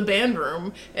above the band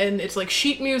room. And it's, like,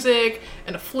 sheet music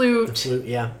and a flute.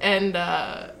 Yeah. And,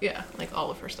 yeah, like, all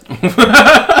of her stuff.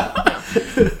 Yeah.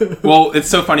 Well, it's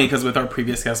so funny because with our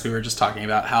previous guest, we were just talking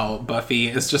about how Buffy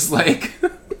is just like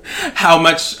how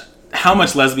much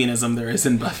lesbianism there is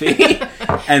in Buffy.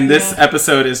 And this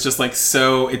episode is just like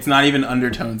so, it's not even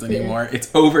undertones anymore. It's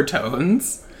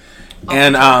overtones.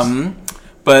 And,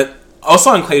 but also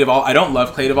on Clea Duvall, I don't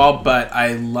love Clea Duvall, but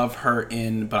I love her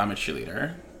in But I'm a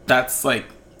Cheerleader. That's like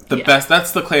the best,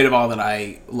 that's the Clea Duvall that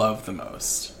I love the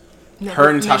most. Her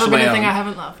and Natasha Leone. Never been a thing I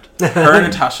haven't loved. Her and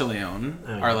Natasha Leone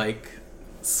are like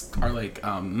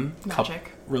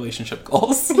Magic. Relationship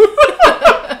goals.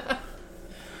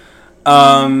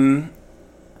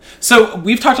 So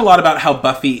we've talked a lot about how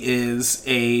Buffy is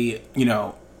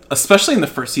especially in the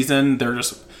first season, they're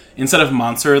just, instead of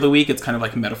monster of the week, it's kind of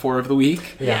like metaphor of the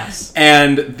week. Yes.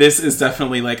 And this is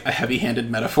definitely like a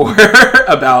heavy-handed metaphor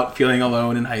about feeling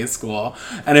alone in high school.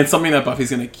 And it's something that Buffy's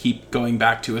going to keep going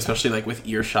back to, especially like with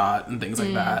Earshot and things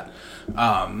like that.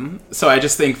 So I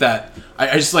just think that,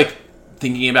 I just like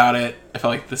thinking about it, I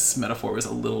felt like this metaphor was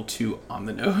a little too on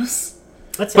the nose.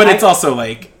 It's also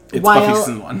like, it's Buffy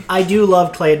season 1. I do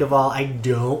love Clea Duvall. I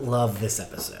don't love this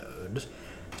episode.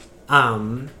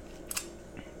 Now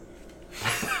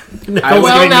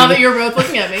that you're both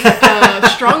looking at me,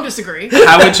 strong disagree.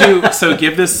 How would you,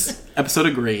 give this episode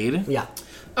a grade? Yeah.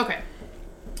 Okay.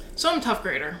 So I'm a tough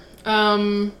grader.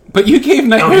 But you gave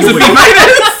Nightmares a B-. You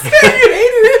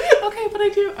hated it. Okay, but I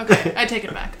do. Okay, I take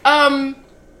it back.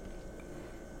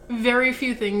 Very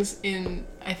few things in,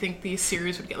 I think, these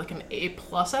series would get like an A+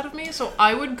 out of me, so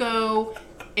I would go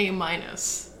A-. A-?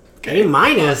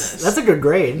 That's a good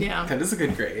grade. Yeah. That is a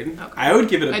good grade. Okay. I would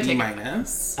give it a B-.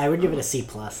 I would give it a C+.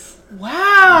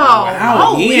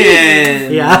 Wow,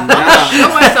 Ian. Yeah. Show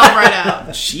myself right out.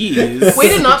 Jeez.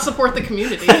 Way to not support the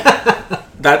community.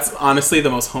 That's honestly the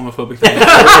most homophobic thing I've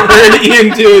ever heard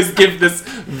Ian do, is give this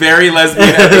very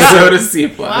lesbian episode a C+.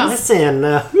 Wow. Listen.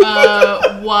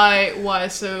 Why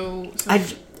so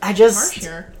I just harsh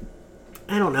here?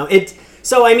 I don't know.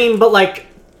 But like,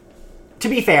 to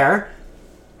be fair,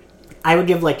 I would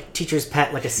give like Teacher's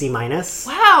Pet like a C-.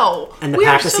 Wow. And the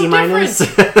Pack a C-.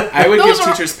 I would give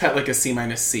Teacher's Pet like a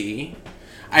C-.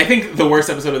 I think the worst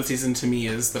episode of the season to me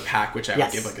is the Pack, which I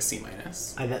would give like a C-.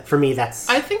 For me, that's...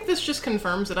 I think this just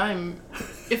confirms that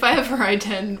if I ever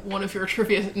attend one of your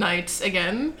trivia nights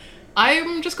again,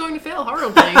 I'm just going to fail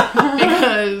horribly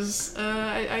because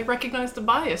I recognize the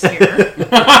bias here.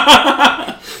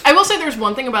 I will say there's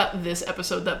one thing about this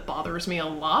episode that bothers me a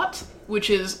lot, which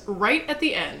is right at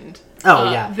the end.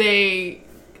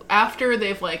 After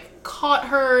they've like caught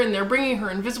her and they're bringing her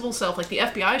invisible self, like the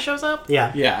FBI shows up.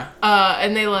 Yeah.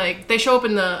 And they show up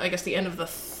in the end of the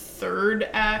third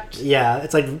act. Yeah,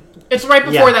 it's like... It's right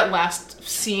before that last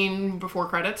scene before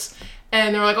credits.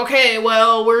 And they're like, okay,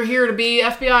 well, we're here to be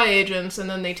FBI agents. And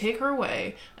then they take her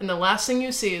away. And the last thing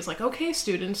you see is like, okay,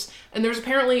 students. And there's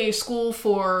apparently a school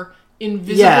for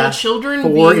invisible children.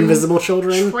 For invisible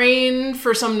children. Trained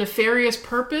for some nefarious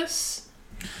purpose.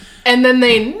 And then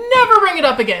they never bring it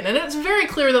up again. And it's very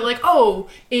clear that, like,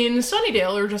 in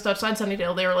Sunnydale, or just outside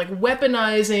Sunnydale, they were, like,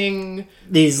 weaponizing...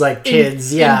 these, like,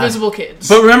 kids, invisible kids.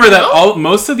 But remember that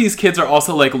most of these kids are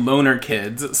also, like, loner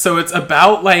kids. So it's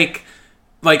about, like...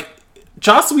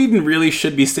 Joss Whedon really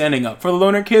should be standing up for the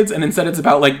loner kids, and instead it's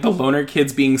about, like, the loner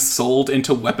kids being sold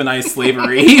into weaponized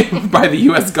slavery by the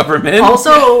U.S. government.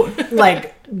 Also,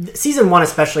 like, season 1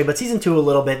 especially, but season 2 a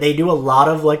little bit, they do a lot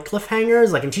of, like,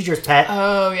 cliffhangers, like in Teacher's Pet.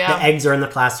 Oh, yeah. The eggs are in the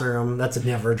classroom. That's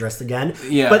never addressed again.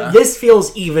 Yeah. But this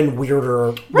feels even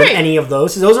weirder than any of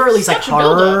those. So those are at least, like,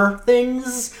 horror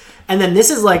things. And then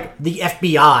this is, like, the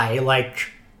FBI,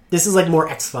 like... This is, like, more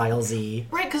X-Files-y.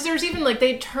 Right, because there's even, like,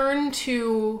 they turn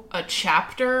to a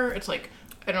chapter. It's like,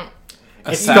 I don't...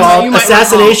 It's called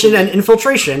Assassination and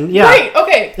Infiltration. Yeah. Right,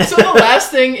 okay. So the last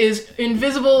thing is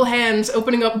invisible hands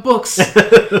opening up books.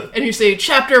 And you say,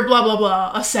 chapter blah, blah,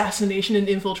 blah, Assassination and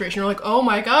Infiltration. You're like, oh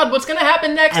my god, what's going to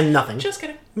happen next? And nothing. Just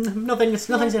kidding. Nothing's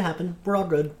going to happen. We're all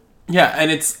good. Yeah,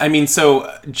 and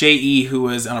so J.E., who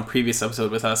was on a previous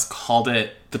episode with us, called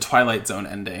it the Twilight Zone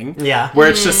ending. Yeah. Where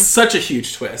it's just such a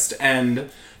huge twist. And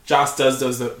Joss does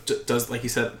like you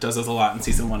said, does those a lot in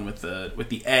season 1 with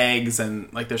the eggs,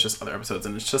 and like there's just other episodes,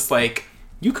 and it's just like,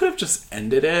 you could have just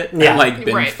ended it and like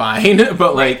been fine,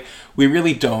 but like we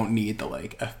really don't need the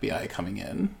like FBI coming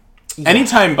in. Yeah.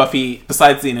 Anytime Buffy,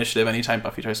 besides the Initiative, anytime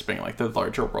Buffy tries to bring like the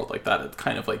larger world like that, it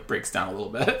kind of like breaks down a little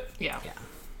bit. Yeah.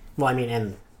 Well, I mean,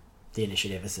 and the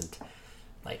Initiative isn't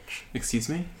like... Excuse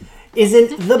me?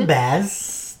 Isn't the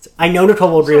best. I know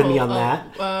Nicole will agree with me on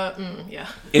that. Yeah.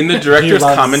 In the director's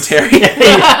commentary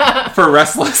for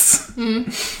Restless.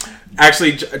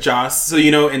 Actually, Joss, so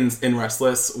you know in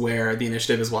Restless where the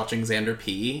Initiative is watching Xander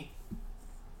pee?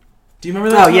 Do you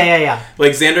remember that? Oh, yeah.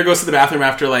 Like, Xander goes to the bathroom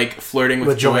after, like, flirting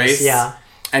with Joyce. Yeah.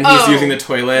 And he's using the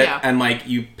toilet, and, like,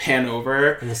 you pan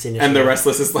over, and the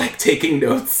Restless is, like, taking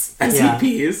notes as he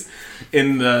pees.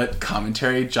 In the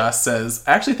commentary, Joss says,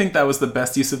 I actually think that was the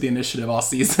best use of the initiative all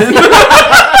season.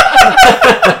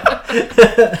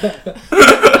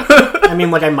 I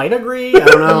mean, like, I might agree. I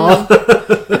don't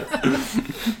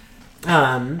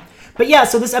know. But yeah,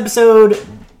 so this episode,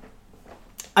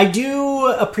 I do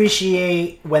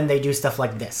appreciate when they do stuff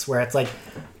like this, where it's like,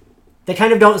 they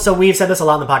kind of don't, so we've said this a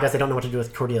lot in the podcast, they don't know what to do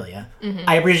with Cordelia. Mm-hmm.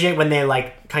 I appreciate when they,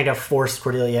 like, kind of force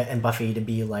Cordelia and Buffy to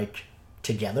be, like,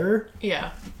 together.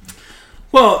 Yeah.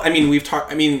 Well, I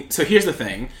mean, so here's the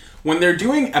thing. When they're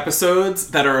doing episodes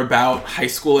that are about high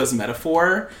school as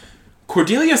metaphor,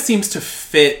 Cordelia seems to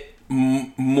fit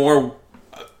more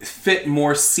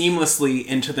seamlessly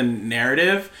into the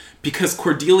narrative, because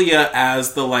Cordelia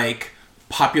as the, like,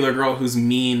 popular girl who's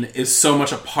mean is so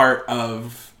much a part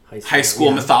of high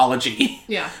school mythology.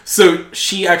 Yeah. So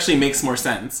she actually makes more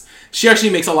sense. She actually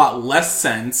makes a lot less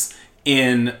sense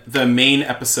in the main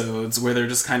episodes, where they're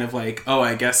just kind of like, oh,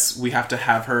 I guess we have to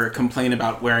have her complain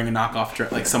about wearing a knockoff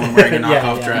dress, like someone wearing a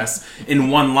knockoff dress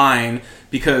in one line,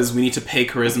 because we need to pay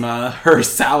Charisma her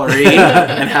salary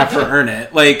and have her earn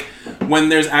it. Like, when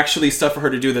there's actually stuff for her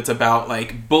to do that's about,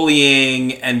 like,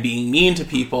 bullying and being mean to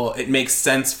people, it makes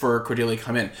sense for Cordelia to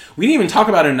come in. We didn't even talk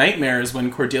about in Nightmares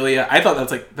when Cordelia, I thought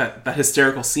that's like that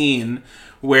hysterical scene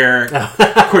where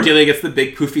Cordelia gets the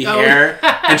big poofy hair,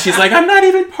 and she's like, I'm not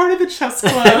even part of the chess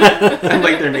club. And,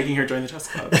 like, they're making her join the chess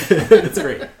club. It's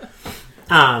great.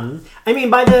 I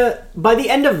mean, by the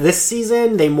end of this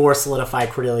season, they more solidify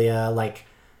Cordelia, like,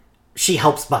 she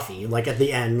helps Buffy, like, at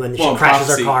the end, when she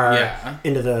crashes her car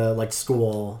into the, like,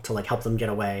 school to, like, help them get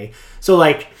away. So,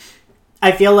 like,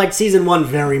 I feel like season 1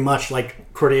 very much,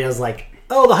 like, Cordelia's like,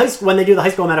 oh, when they do the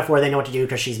high school metaphor, they know what to do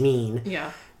because she's mean.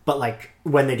 Yeah. But, like,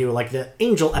 when they do, like, the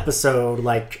Angel episode,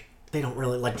 like, they don't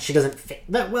really, like, she doesn't fit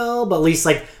that well, but at least,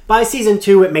 like, by season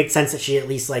 2, it makes sense that she at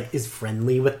least, like, is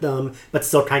friendly with them, but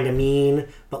still kind of mean,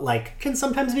 but, like, can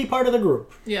sometimes be part of the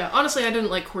group. Yeah, honestly, I didn't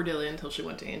like Cordelia until she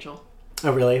went to Angel.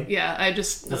 Oh, really? Yeah, I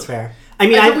just... That's fair. I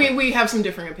mean, we have some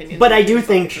different opinions. But I do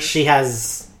think she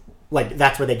has, like,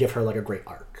 that's where they give her, like, a great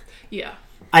arc. Yeah.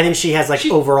 I think she has, like,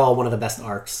 overall one of the best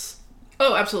arcs.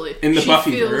 Oh, absolutely. In the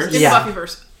Buffyverse. In the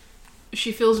Buffyverse.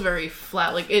 She feels very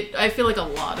flat. Like, I feel like a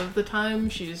lot of the time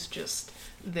she's just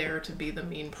there to be the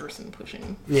mean person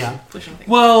pushing things.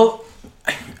 Well,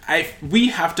 we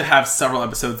have to have several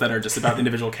episodes that are just about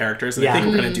individual characters, and I think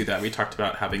we're going to do that. We talked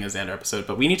about having a Xander episode,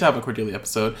 but we need to have a Cordelia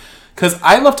episode, because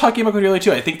I love talking about Cordelia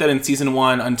too. I think that in season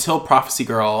 1, until Prophecy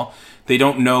Girl, they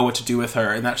don't know what to do with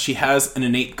her, and that she has an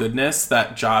innate goodness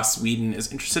that Joss Whedon is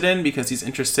interested in, because he's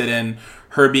interested in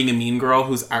her being a mean girl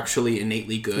who's actually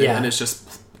innately good, and is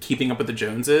just keeping up with the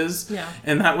Joneses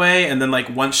in that way. And then,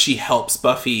 like, once she helps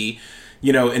Buffy,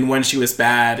 you know, and when she was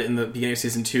bad in the beginning of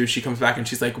season 2, she comes back and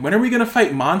she's like, when are we gonna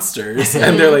fight monsters?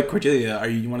 And they're like, Cordelia,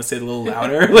 you want to say it a little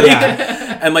louder? Like,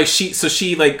 and, like, she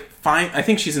I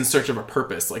think she's in search of a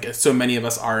purpose, like so many of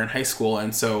us are in high school,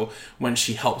 and so when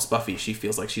she helps Buffy, she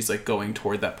feels like she's, like, going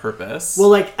toward that purpose. Well,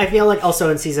 like, I feel like also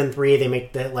in season 3, they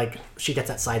make that, like, she gets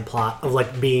that side plot of,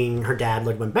 like, being her dad,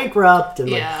 like, went bankrupt,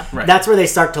 and, like, that's where they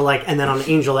start to, like, and then on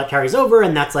Angel that carries over,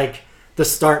 and that's, like, the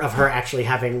start of her actually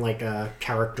having, like, a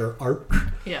character arc.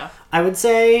 Yeah. I would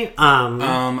say.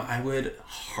 I would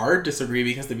hard disagree,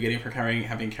 because the beginning of her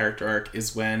having character arc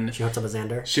is when she hooks up with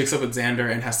Xander. She hooks up with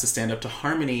Xander and has to stand up to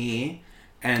Harmony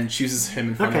and chooses him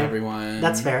in front of everyone.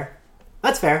 That's fair.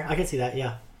 That's fair. I can see that,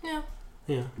 yeah. Yeah.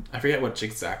 Yeah. I forget what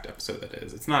exact episode that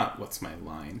is. It's not What's My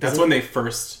Line. That's when they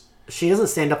first... She doesn't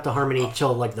stand up to Harmony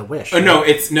till, like, The Wish. Oh, right?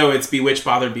 It's Bewitched,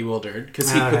 Bothered, Bewildered,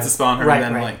 because he puts a spell on her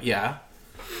and then, like,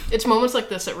 It's moments like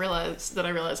this that I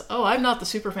realize, oh, I'm not the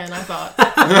super fan I thought.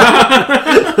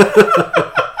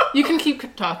 You can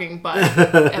keep talking by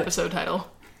episode title.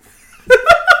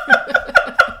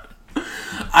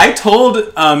 I told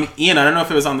Ian, I don't know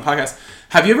if it was on the podcast,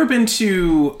 have you ever been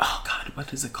to, oh God,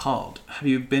 what is it called? Have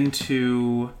you been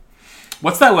to,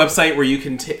 what's that website where you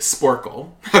can take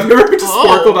Sporkle? Have you ever been to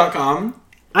Sporkle.com?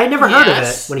 I never heard of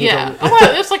it when he told me. Oh,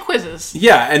 well, it's like quizzes.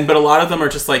 Yeah, but a lot of them are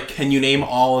just like, can you name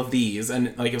all of these?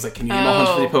 And, like, it was like, can you name all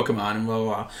 150 Pokemon? And blah, blah,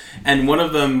 blah. And one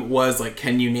of them was like,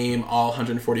 can you name all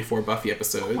 144 Buffy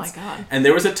episodes? Oh my God. And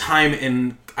there was a time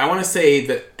in, I want to say,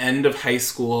 the end of high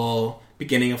school,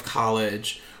 beginning of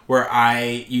college, where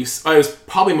I was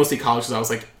probably mostly college because I was,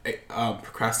 like,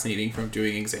 procrastinating from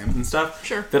doing exams and stuff.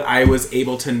 Sure. That I was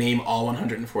able to name all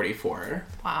 144.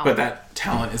 Wow. But that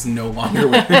talent is no longer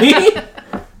with me.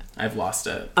 I've lost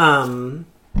it. So I'm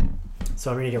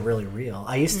gonna get really real.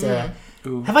 I used to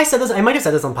Ooh. Have I said this? I might have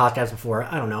said this on podcasts before.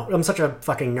 I don't know. I'm such a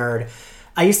fucking nerd.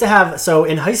 I used to have... So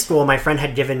in high school, my friend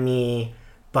had given me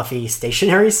Buffy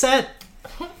stationery set.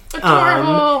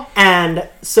 Adorable. And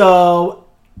so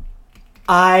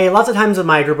lots of times with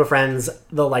my group of friends,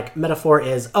 the like metaphor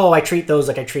is, oh, I treat those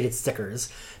like I treated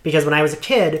stickers. Because when I was a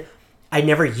kid, I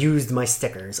never used my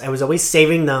stickers. I was always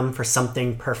saving them for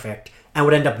something perfect and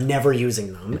would end up never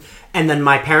using them. And then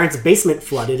my parents' basement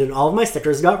flooded and all of my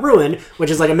stickers got ruined,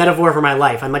 which is like a metaphor for my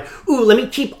life. I'm like, ooh, let me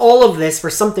keep all of this for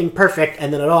something perfect,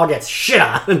 and then it all gets shit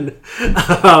on.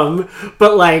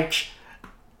 But like,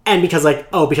 and because like,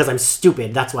 oh, because I'm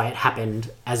stupid, that's why it happened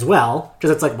as well.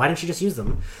 Because it's like, why didn't you just use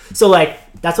them? So like,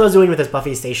 that's what I was doing with this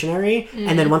Buffy stationery.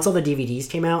 And then once all the DVDs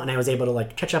came out and I was able to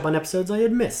like catch up on episodes I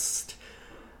had missed,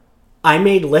 I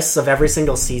made lists of every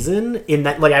single season in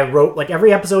that, like, I wrote, like,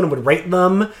 every episode and would rate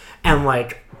them and,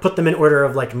 like, put them in order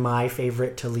of, like, my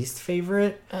favorite to least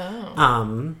favorite.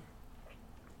 Oh.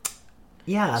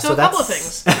 Yeah, so a couple of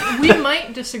things. We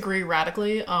might disagree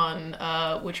radically on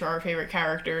which are our favorite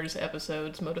characters,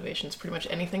 episodes, motivations, pretty much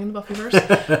anything in the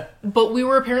Buffyverse. But we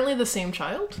were apparently the same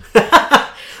child.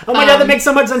 Oh my god, that makes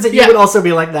so much sense that you would also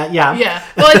be like that, yeah. Yeah.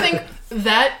 Well, I think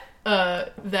that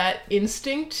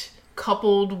instinct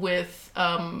coupled with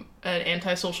an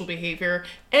antisocial behavior,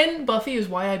 and Buffy is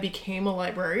why I became a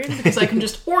librarian, because I can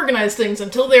just organize things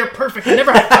until they're perfect. I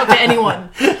never have to talk to anyone.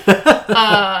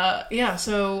 Yeah,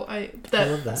 so I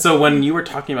love that. So when you were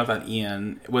talking about that,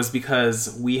 Ian, it was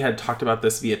because we had talked about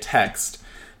this via text.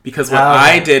 Because what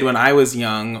I did when I was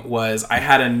young was I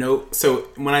had a note. So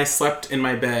when I slept in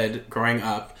my bed growing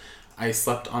up, I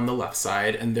slept on the left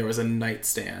side, and there was a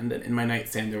nightstand, and in my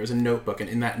nightstand there was a notebook, and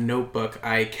in that notebook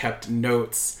I kept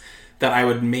notes that I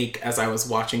would make as I was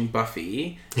watching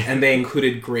Buffy, and they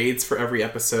included grades for every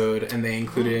episode, and they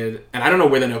included, and I don't know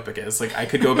where the notebook is, like I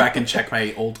could go back and check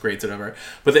my old grades or whatever,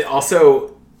 but they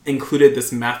also included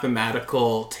this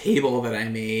mathematical table that I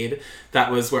made that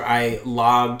was where I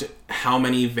logged how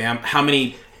many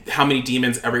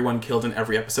demons everyone killed in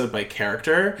every episode by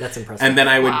character. That's impressive. And then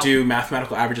I would do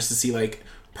mathematical averages to see, like,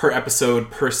 per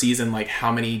episode, per season, like,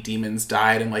 how many demons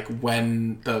died and, like,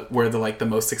 when were the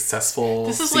most successful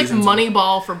This is seasons. like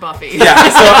Moneyball for Buffy. Yeah,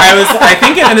 so I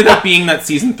think it ended up being that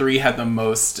season 3 had the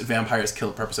most vampires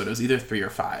killed per episode. It was either 3 or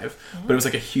 5. But it was,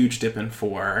 like, a huge dip in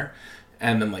 4.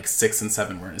 And then, like, 6 and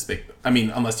 7 weren't as big. I mean,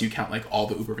 unless you count, like, all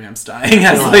the Uber Vamps dying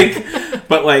as, like...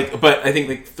 but I think,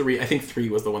 like, 3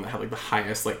 was the one that had, like, the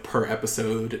highest, like, per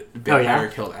episode vampire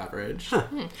killed average. Huh.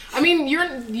 I mean,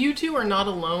 you two are not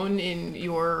alone in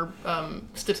your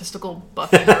statistical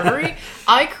Buffy nerdery.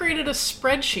 I created a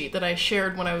spreadsheet that I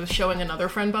shared when I was showing another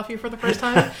friend Buffy for the first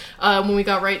time, when we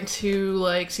got right into,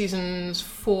 like, seasons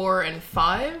 4 and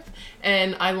 5.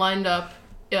 And I lined up,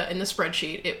 in the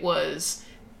spreadsheet, it was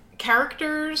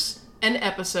characters and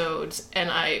episodes, and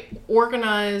I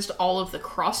organized all of the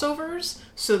crossovers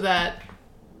so that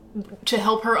to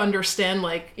help her understand,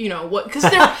 like, you know, what, because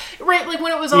they're right, like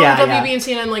when it was on WB and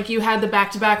CNN, like you had the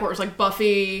back-to-back where it was like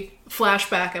Buffy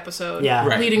flashback episode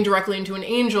leading directly into an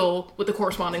Angel with the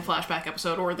corresponding flashback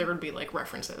episode, or there would be like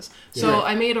references. So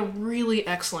I made a really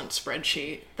excellent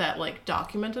spreadsheet that like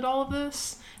documented all of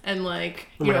this, and like,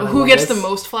 you know, who gets the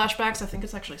most flashbacks. I think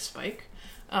it's actually Spike.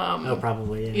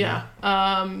 Probably. Yeah.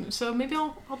 So maybe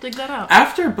I'll dig that out.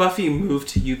 After Buffy moved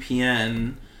to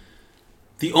UPN,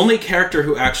 the only character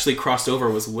who actually crossed over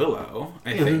was Willow,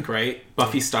 I think, right?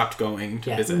 Buffy stopped going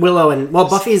to visit. Willow and, well,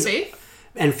 Buffy's... Faith?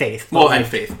 And Faith. Well, and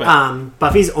Faith, but...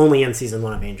 Buffy's only in season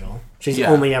 1 of Angel. She's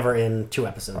only ever in 2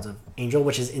 episodes of Angel,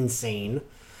 which is insane.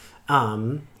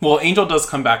 Well, Angel does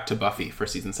come back to Buffy for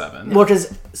season 7. Well,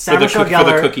 because Sarah Michelle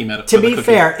Gellar, to be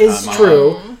fair, is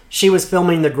true. She was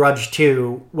filming The Grudge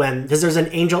 2 because there's an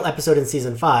Angel episode in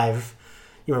season 5.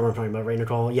 You remember what I'm talking about, right,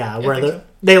 Nicole? Yeah, where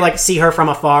they like see her from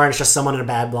afar and it's just someone in a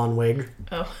bad blonde wig.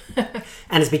 Oh.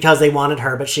 And it's because they wanted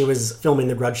her, but she was filming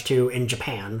The Grudge 2 in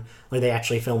Japan, where they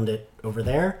actually filmed it over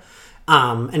there.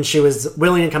 And she was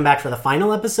willing to come back for the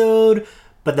final episode,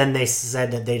 but then they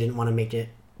said that they didn't want to make it,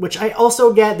 which I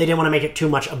also get. They didn't want to make it too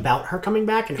much about her coming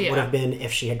back, and it would have been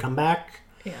if she had come back.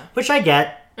 Yeah. Which I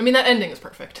get. I mean, that ending is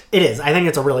perfect. It is. I think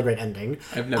it's a really great ending.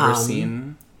 I've never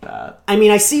seen that. I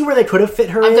mean, I see where they could have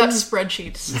fit her in. I've got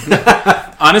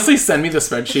spreadsheets. Honestly, send me the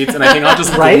spreadsheets, and I think I'll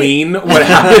just glean what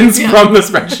happens from the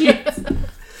spreadsheets.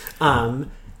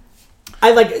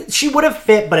 She would have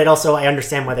fit, but I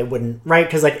understand why they wouldn't, right?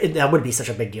 Because, like, that would be such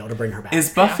a big deal to bring her back.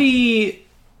 Is Buffy...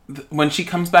 When she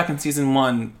comes back in season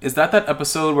 1, is that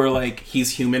episode where, like,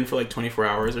 he's human for, like, 24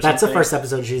 hours or something? That's the first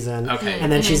episode she's in. Okay. And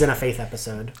then she's in a Faith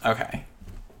episode. Okay.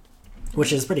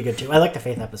 Which is pretty good, too. I like the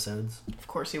Faith episodes. Of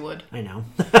course you would. I know.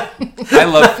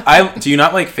 Do you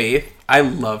not like Faith? I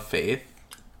love Faith.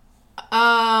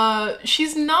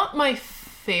 She's not my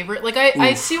favorite. Like,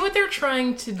 I see what they're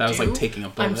trying to do. That was like taking a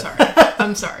bullet.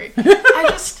 I'm sorry. I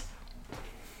just...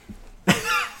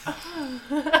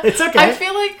 It's okay. I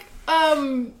feel like,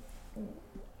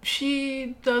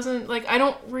 she doesn't, like, I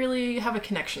don't really have a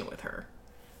connection with her.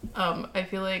 I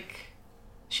feel like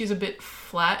she's a bit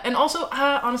flat. And also,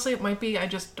 honestly, it might be I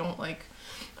just don't like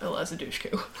Eliza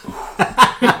Dushku.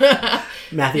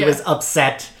 Matthew was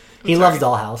upset. He loves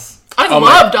Dollhouse. I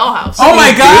love Dollhouse. Oh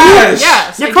my gosh!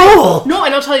 Yes. You're cool! No,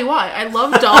 and I'll tell you why. I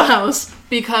love Dollhouse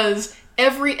because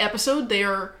every episode they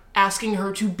are asking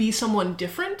her to be someone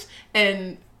different,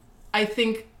 and I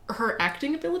think her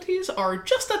acting abilities are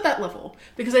just at that level.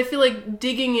 Because I feel like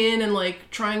digging in and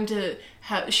like trying to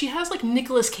have... She has like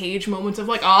Nicolas Cage moments of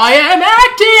like, I am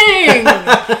acting!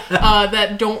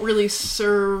 That don't really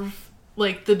serve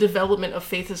like the development of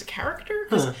Faith as a character.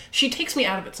 Because she takes me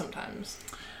out of it sometimes.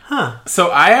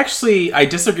 So I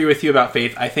disagree with you about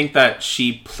Faith. I think that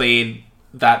she played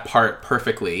that part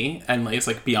perfectly and is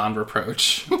like beyond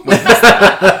reproach.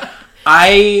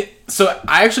 I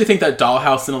actually think that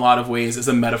Dollhouse in a lot of ways is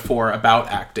a metaphor about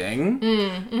acting.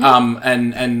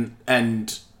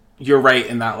 And you're right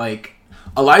in that, like,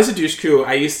 Eliza Dushku,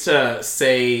 I used to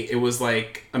say it was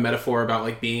like a metaphor about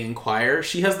like being in choir.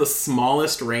 She has the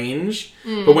smallest range,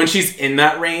 but when she's in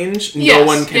that range, no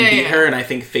one can beat her, and I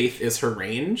think Faith is her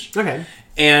range. Okay.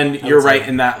 And you're right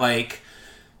in that, like,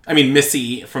 I mean,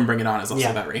 Missy from Bring It On is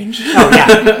also that range. Oh,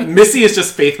 yeah. Missy is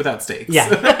just Faith without stakes. Yeah.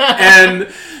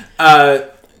 And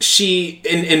she,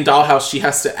 in Dollhouse, she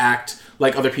has to act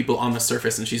like other people on the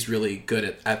surface, and she's really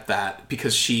good at that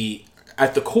because she...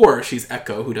 At the core, she's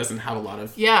Echo, who doesn't have a lot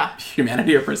of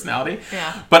humanity or personality.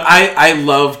 Yeah. But I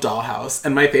love Dollhouse.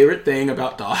 And my favorite thing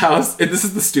about Dollhouse, and this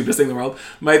is the stupidest thing in the world,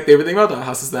 my favorite thing about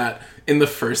Dollhouse is that in the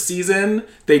first season,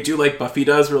 they do like Buffy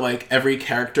does, where like every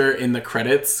character in the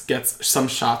credits gets some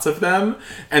shots of them.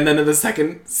 And then in the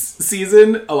second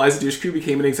season, Eliza Dushku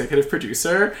became an executive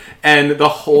producer, and the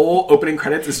whole opening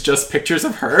credits is just pictures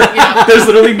of her. Yeah. There's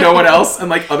literally no one else, and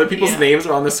like other people's names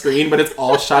are on the screen, but it's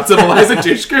all shots of Eliza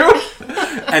Dushku.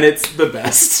 And it's the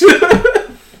best.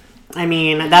 I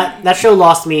mean, that show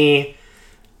lost me.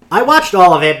 I watched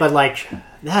all of it, but like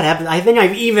that I think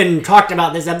I've even talked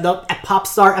about this the Pop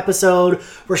Star episode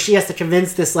where she has to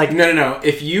convince this like no.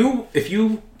 If you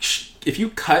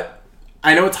cut,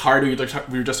 I know it's hard. We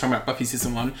were just talking about Buffy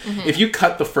season 1. Mm-hmm. If you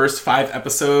cut the first 5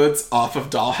 episodes off of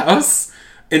Dollhouse,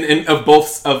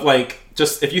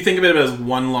 just if you think of it as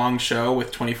one long show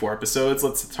with 24 episodes,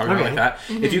 let's talk about it like that.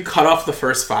 Mm-hmm. If you cut off the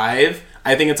first 5,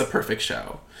 I think it's a perfect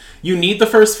show. You need the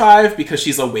first 5 because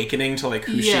she's awakening to like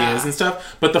who she is and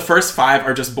stuff. But the first 5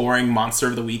 are just boring Monster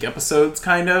of the Week episodes,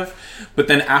 kind of. But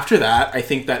then after that, I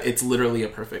think that it's literally a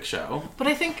perfect show. But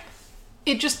I think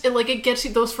it gets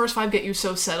you, those first 5 get you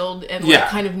so settled and like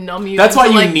kind of numb you. That's why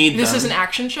you need this is an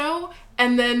action show.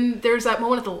 And then there's that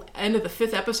moment at the end of the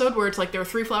 5th episode where it's like there are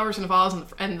 3 flowers in a vase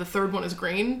and the third one is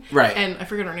green. Right. And I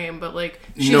forget her name, but like...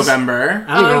 she's, November.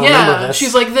 I don't remember this.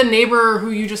 She's like the neighbor who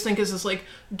you just think is this like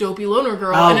dopey loner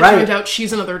girl. Oh, and it turns out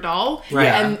she's another doll. Right.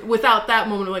 And without that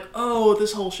moment of like, oh,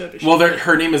 this whole show...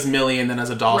 her name is Millie, and then as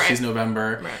a doll she's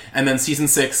November. Right. And then season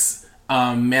 6...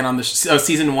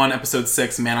 season 1, episode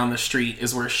 6, Man on the Street,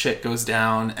 is where shit goes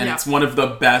down, and it's one of the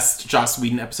best Joss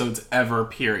Whedon episodes ever,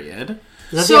 period.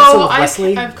 So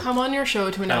I've come on your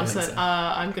show to announce that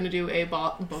I'm going to do a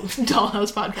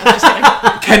Dollhouse podcast. Just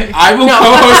kidding. I will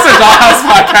co-host a Dollhouse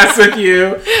podcast with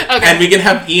you, and we can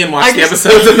have Ian watch the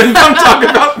episodes and then come talk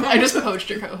about them. I just poached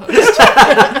your co-host.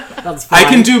 That's fine. I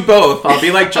can do both. I'll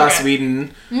be like Joss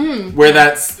Whedon, where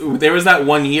there was that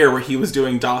one year where he was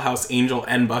doing Dollhouse, Angel,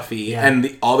 and Buffy,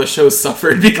 and all the shows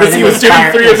suffered because he was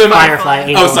doing 3 of them. Firefly,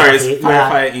 Angel, it's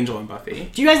Firefly, Angel, and Buffy.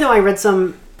 Do you guys know I read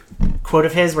some quote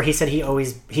of his where he said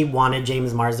he wanted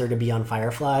James Marsden to be on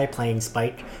Firefly playing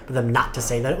Spike, but them not to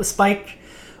say that it was Spike,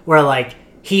 where like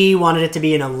he wanted it to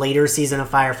be in a later season of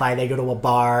Firefly. They go to a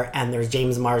bar and there's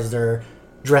James Marsden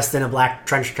dressed in a black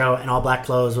trench coat and all black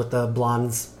clothes with the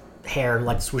blonde's hair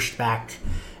like swooshed back,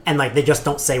 and like they just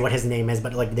don't say what his name is,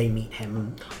 but like they meet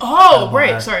him. Oh,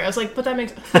 right. Sorry, I was like, but that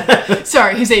makes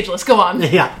sorry, he's ageless. Go on.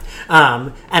 Yeah,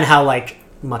 and how like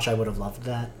much I would have loved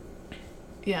that.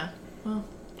 Yeah. Well,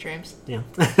 dreams. Yeah.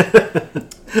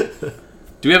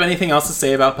 Do we have anything else to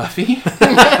say about Buffy?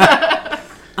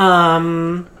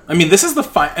 I mean, this is the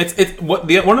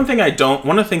one of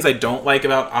the things I don't like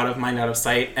about Out of Mind, Out of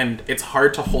Sight, and it's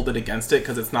hard to hold it against it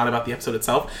because it's not about the episode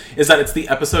itself, is that it's the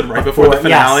episode right before the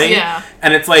finale. Yes. Yeah.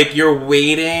 And it's like you're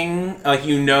waiting, like,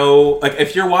 you know, like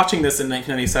if you're watching this in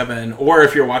 1997, or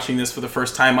if you're watching this for the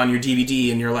first time on your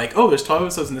DVD and you're like, oh, there's 12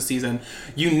 episodes in the season,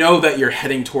 you know that you're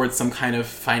heading towards some kind of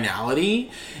finality,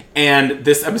 and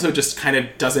this episode just kind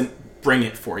of doesn't bring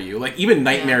it for you. Like, even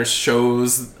Nightmares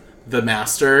shows the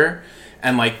Master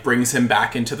and, like, brings him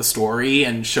back into the story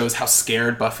and shows how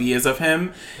scared Buffy is of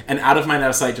him. And Out of Mind, Out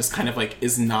of Sight just kind of, like,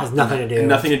 has nothing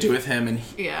to do with him. And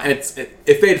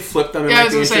if they had flipped them, it might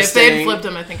be interesting. If they had flipped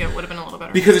them, I think it would have been a little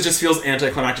better. Because it just feels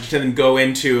anticlimactic to then go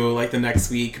into, like, the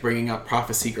next week bringing up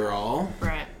Prophecy Girl.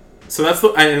 Right. So that's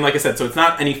and like I said, so it's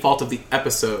not any fault of the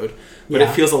episode, but it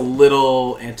feels a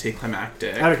little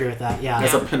anticlimactic. I would agree with that, yeah.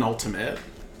 As a penultimate.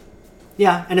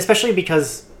 Yeah, and especially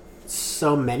because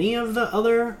so many of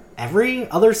every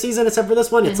other season except for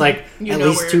this one, it's like at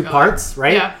least 2 parts,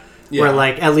 right? Yeah. Where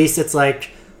like at least it's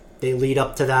like they lead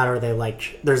up to that, or they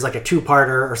like there's like a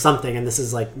 2-parter or something, and this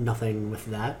is like nothing with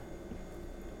that,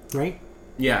 right?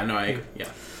 Yeah, no,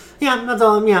 yeah, that's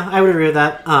all. Yeah, I would agree with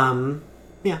that.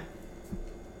 Yeah.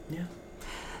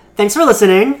 Thanks for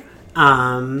listening.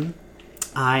 I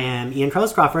am Ian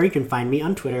Carlos Crawford. You can find me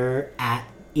on Twitter at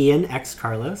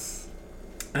IanXCarlos.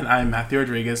 And I'm Matthew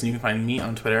Rodriguez, and you can find me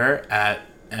on Twitter at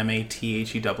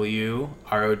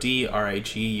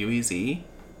MathewRodriguez.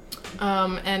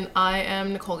 And I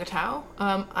am Nicole Gatau.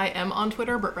 I am on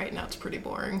Twitter, but right now it's pretty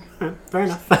boring. Fair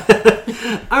enough.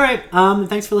 All right.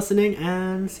 Thanks for listening,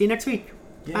 and see you next week.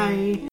 Yay. Bye.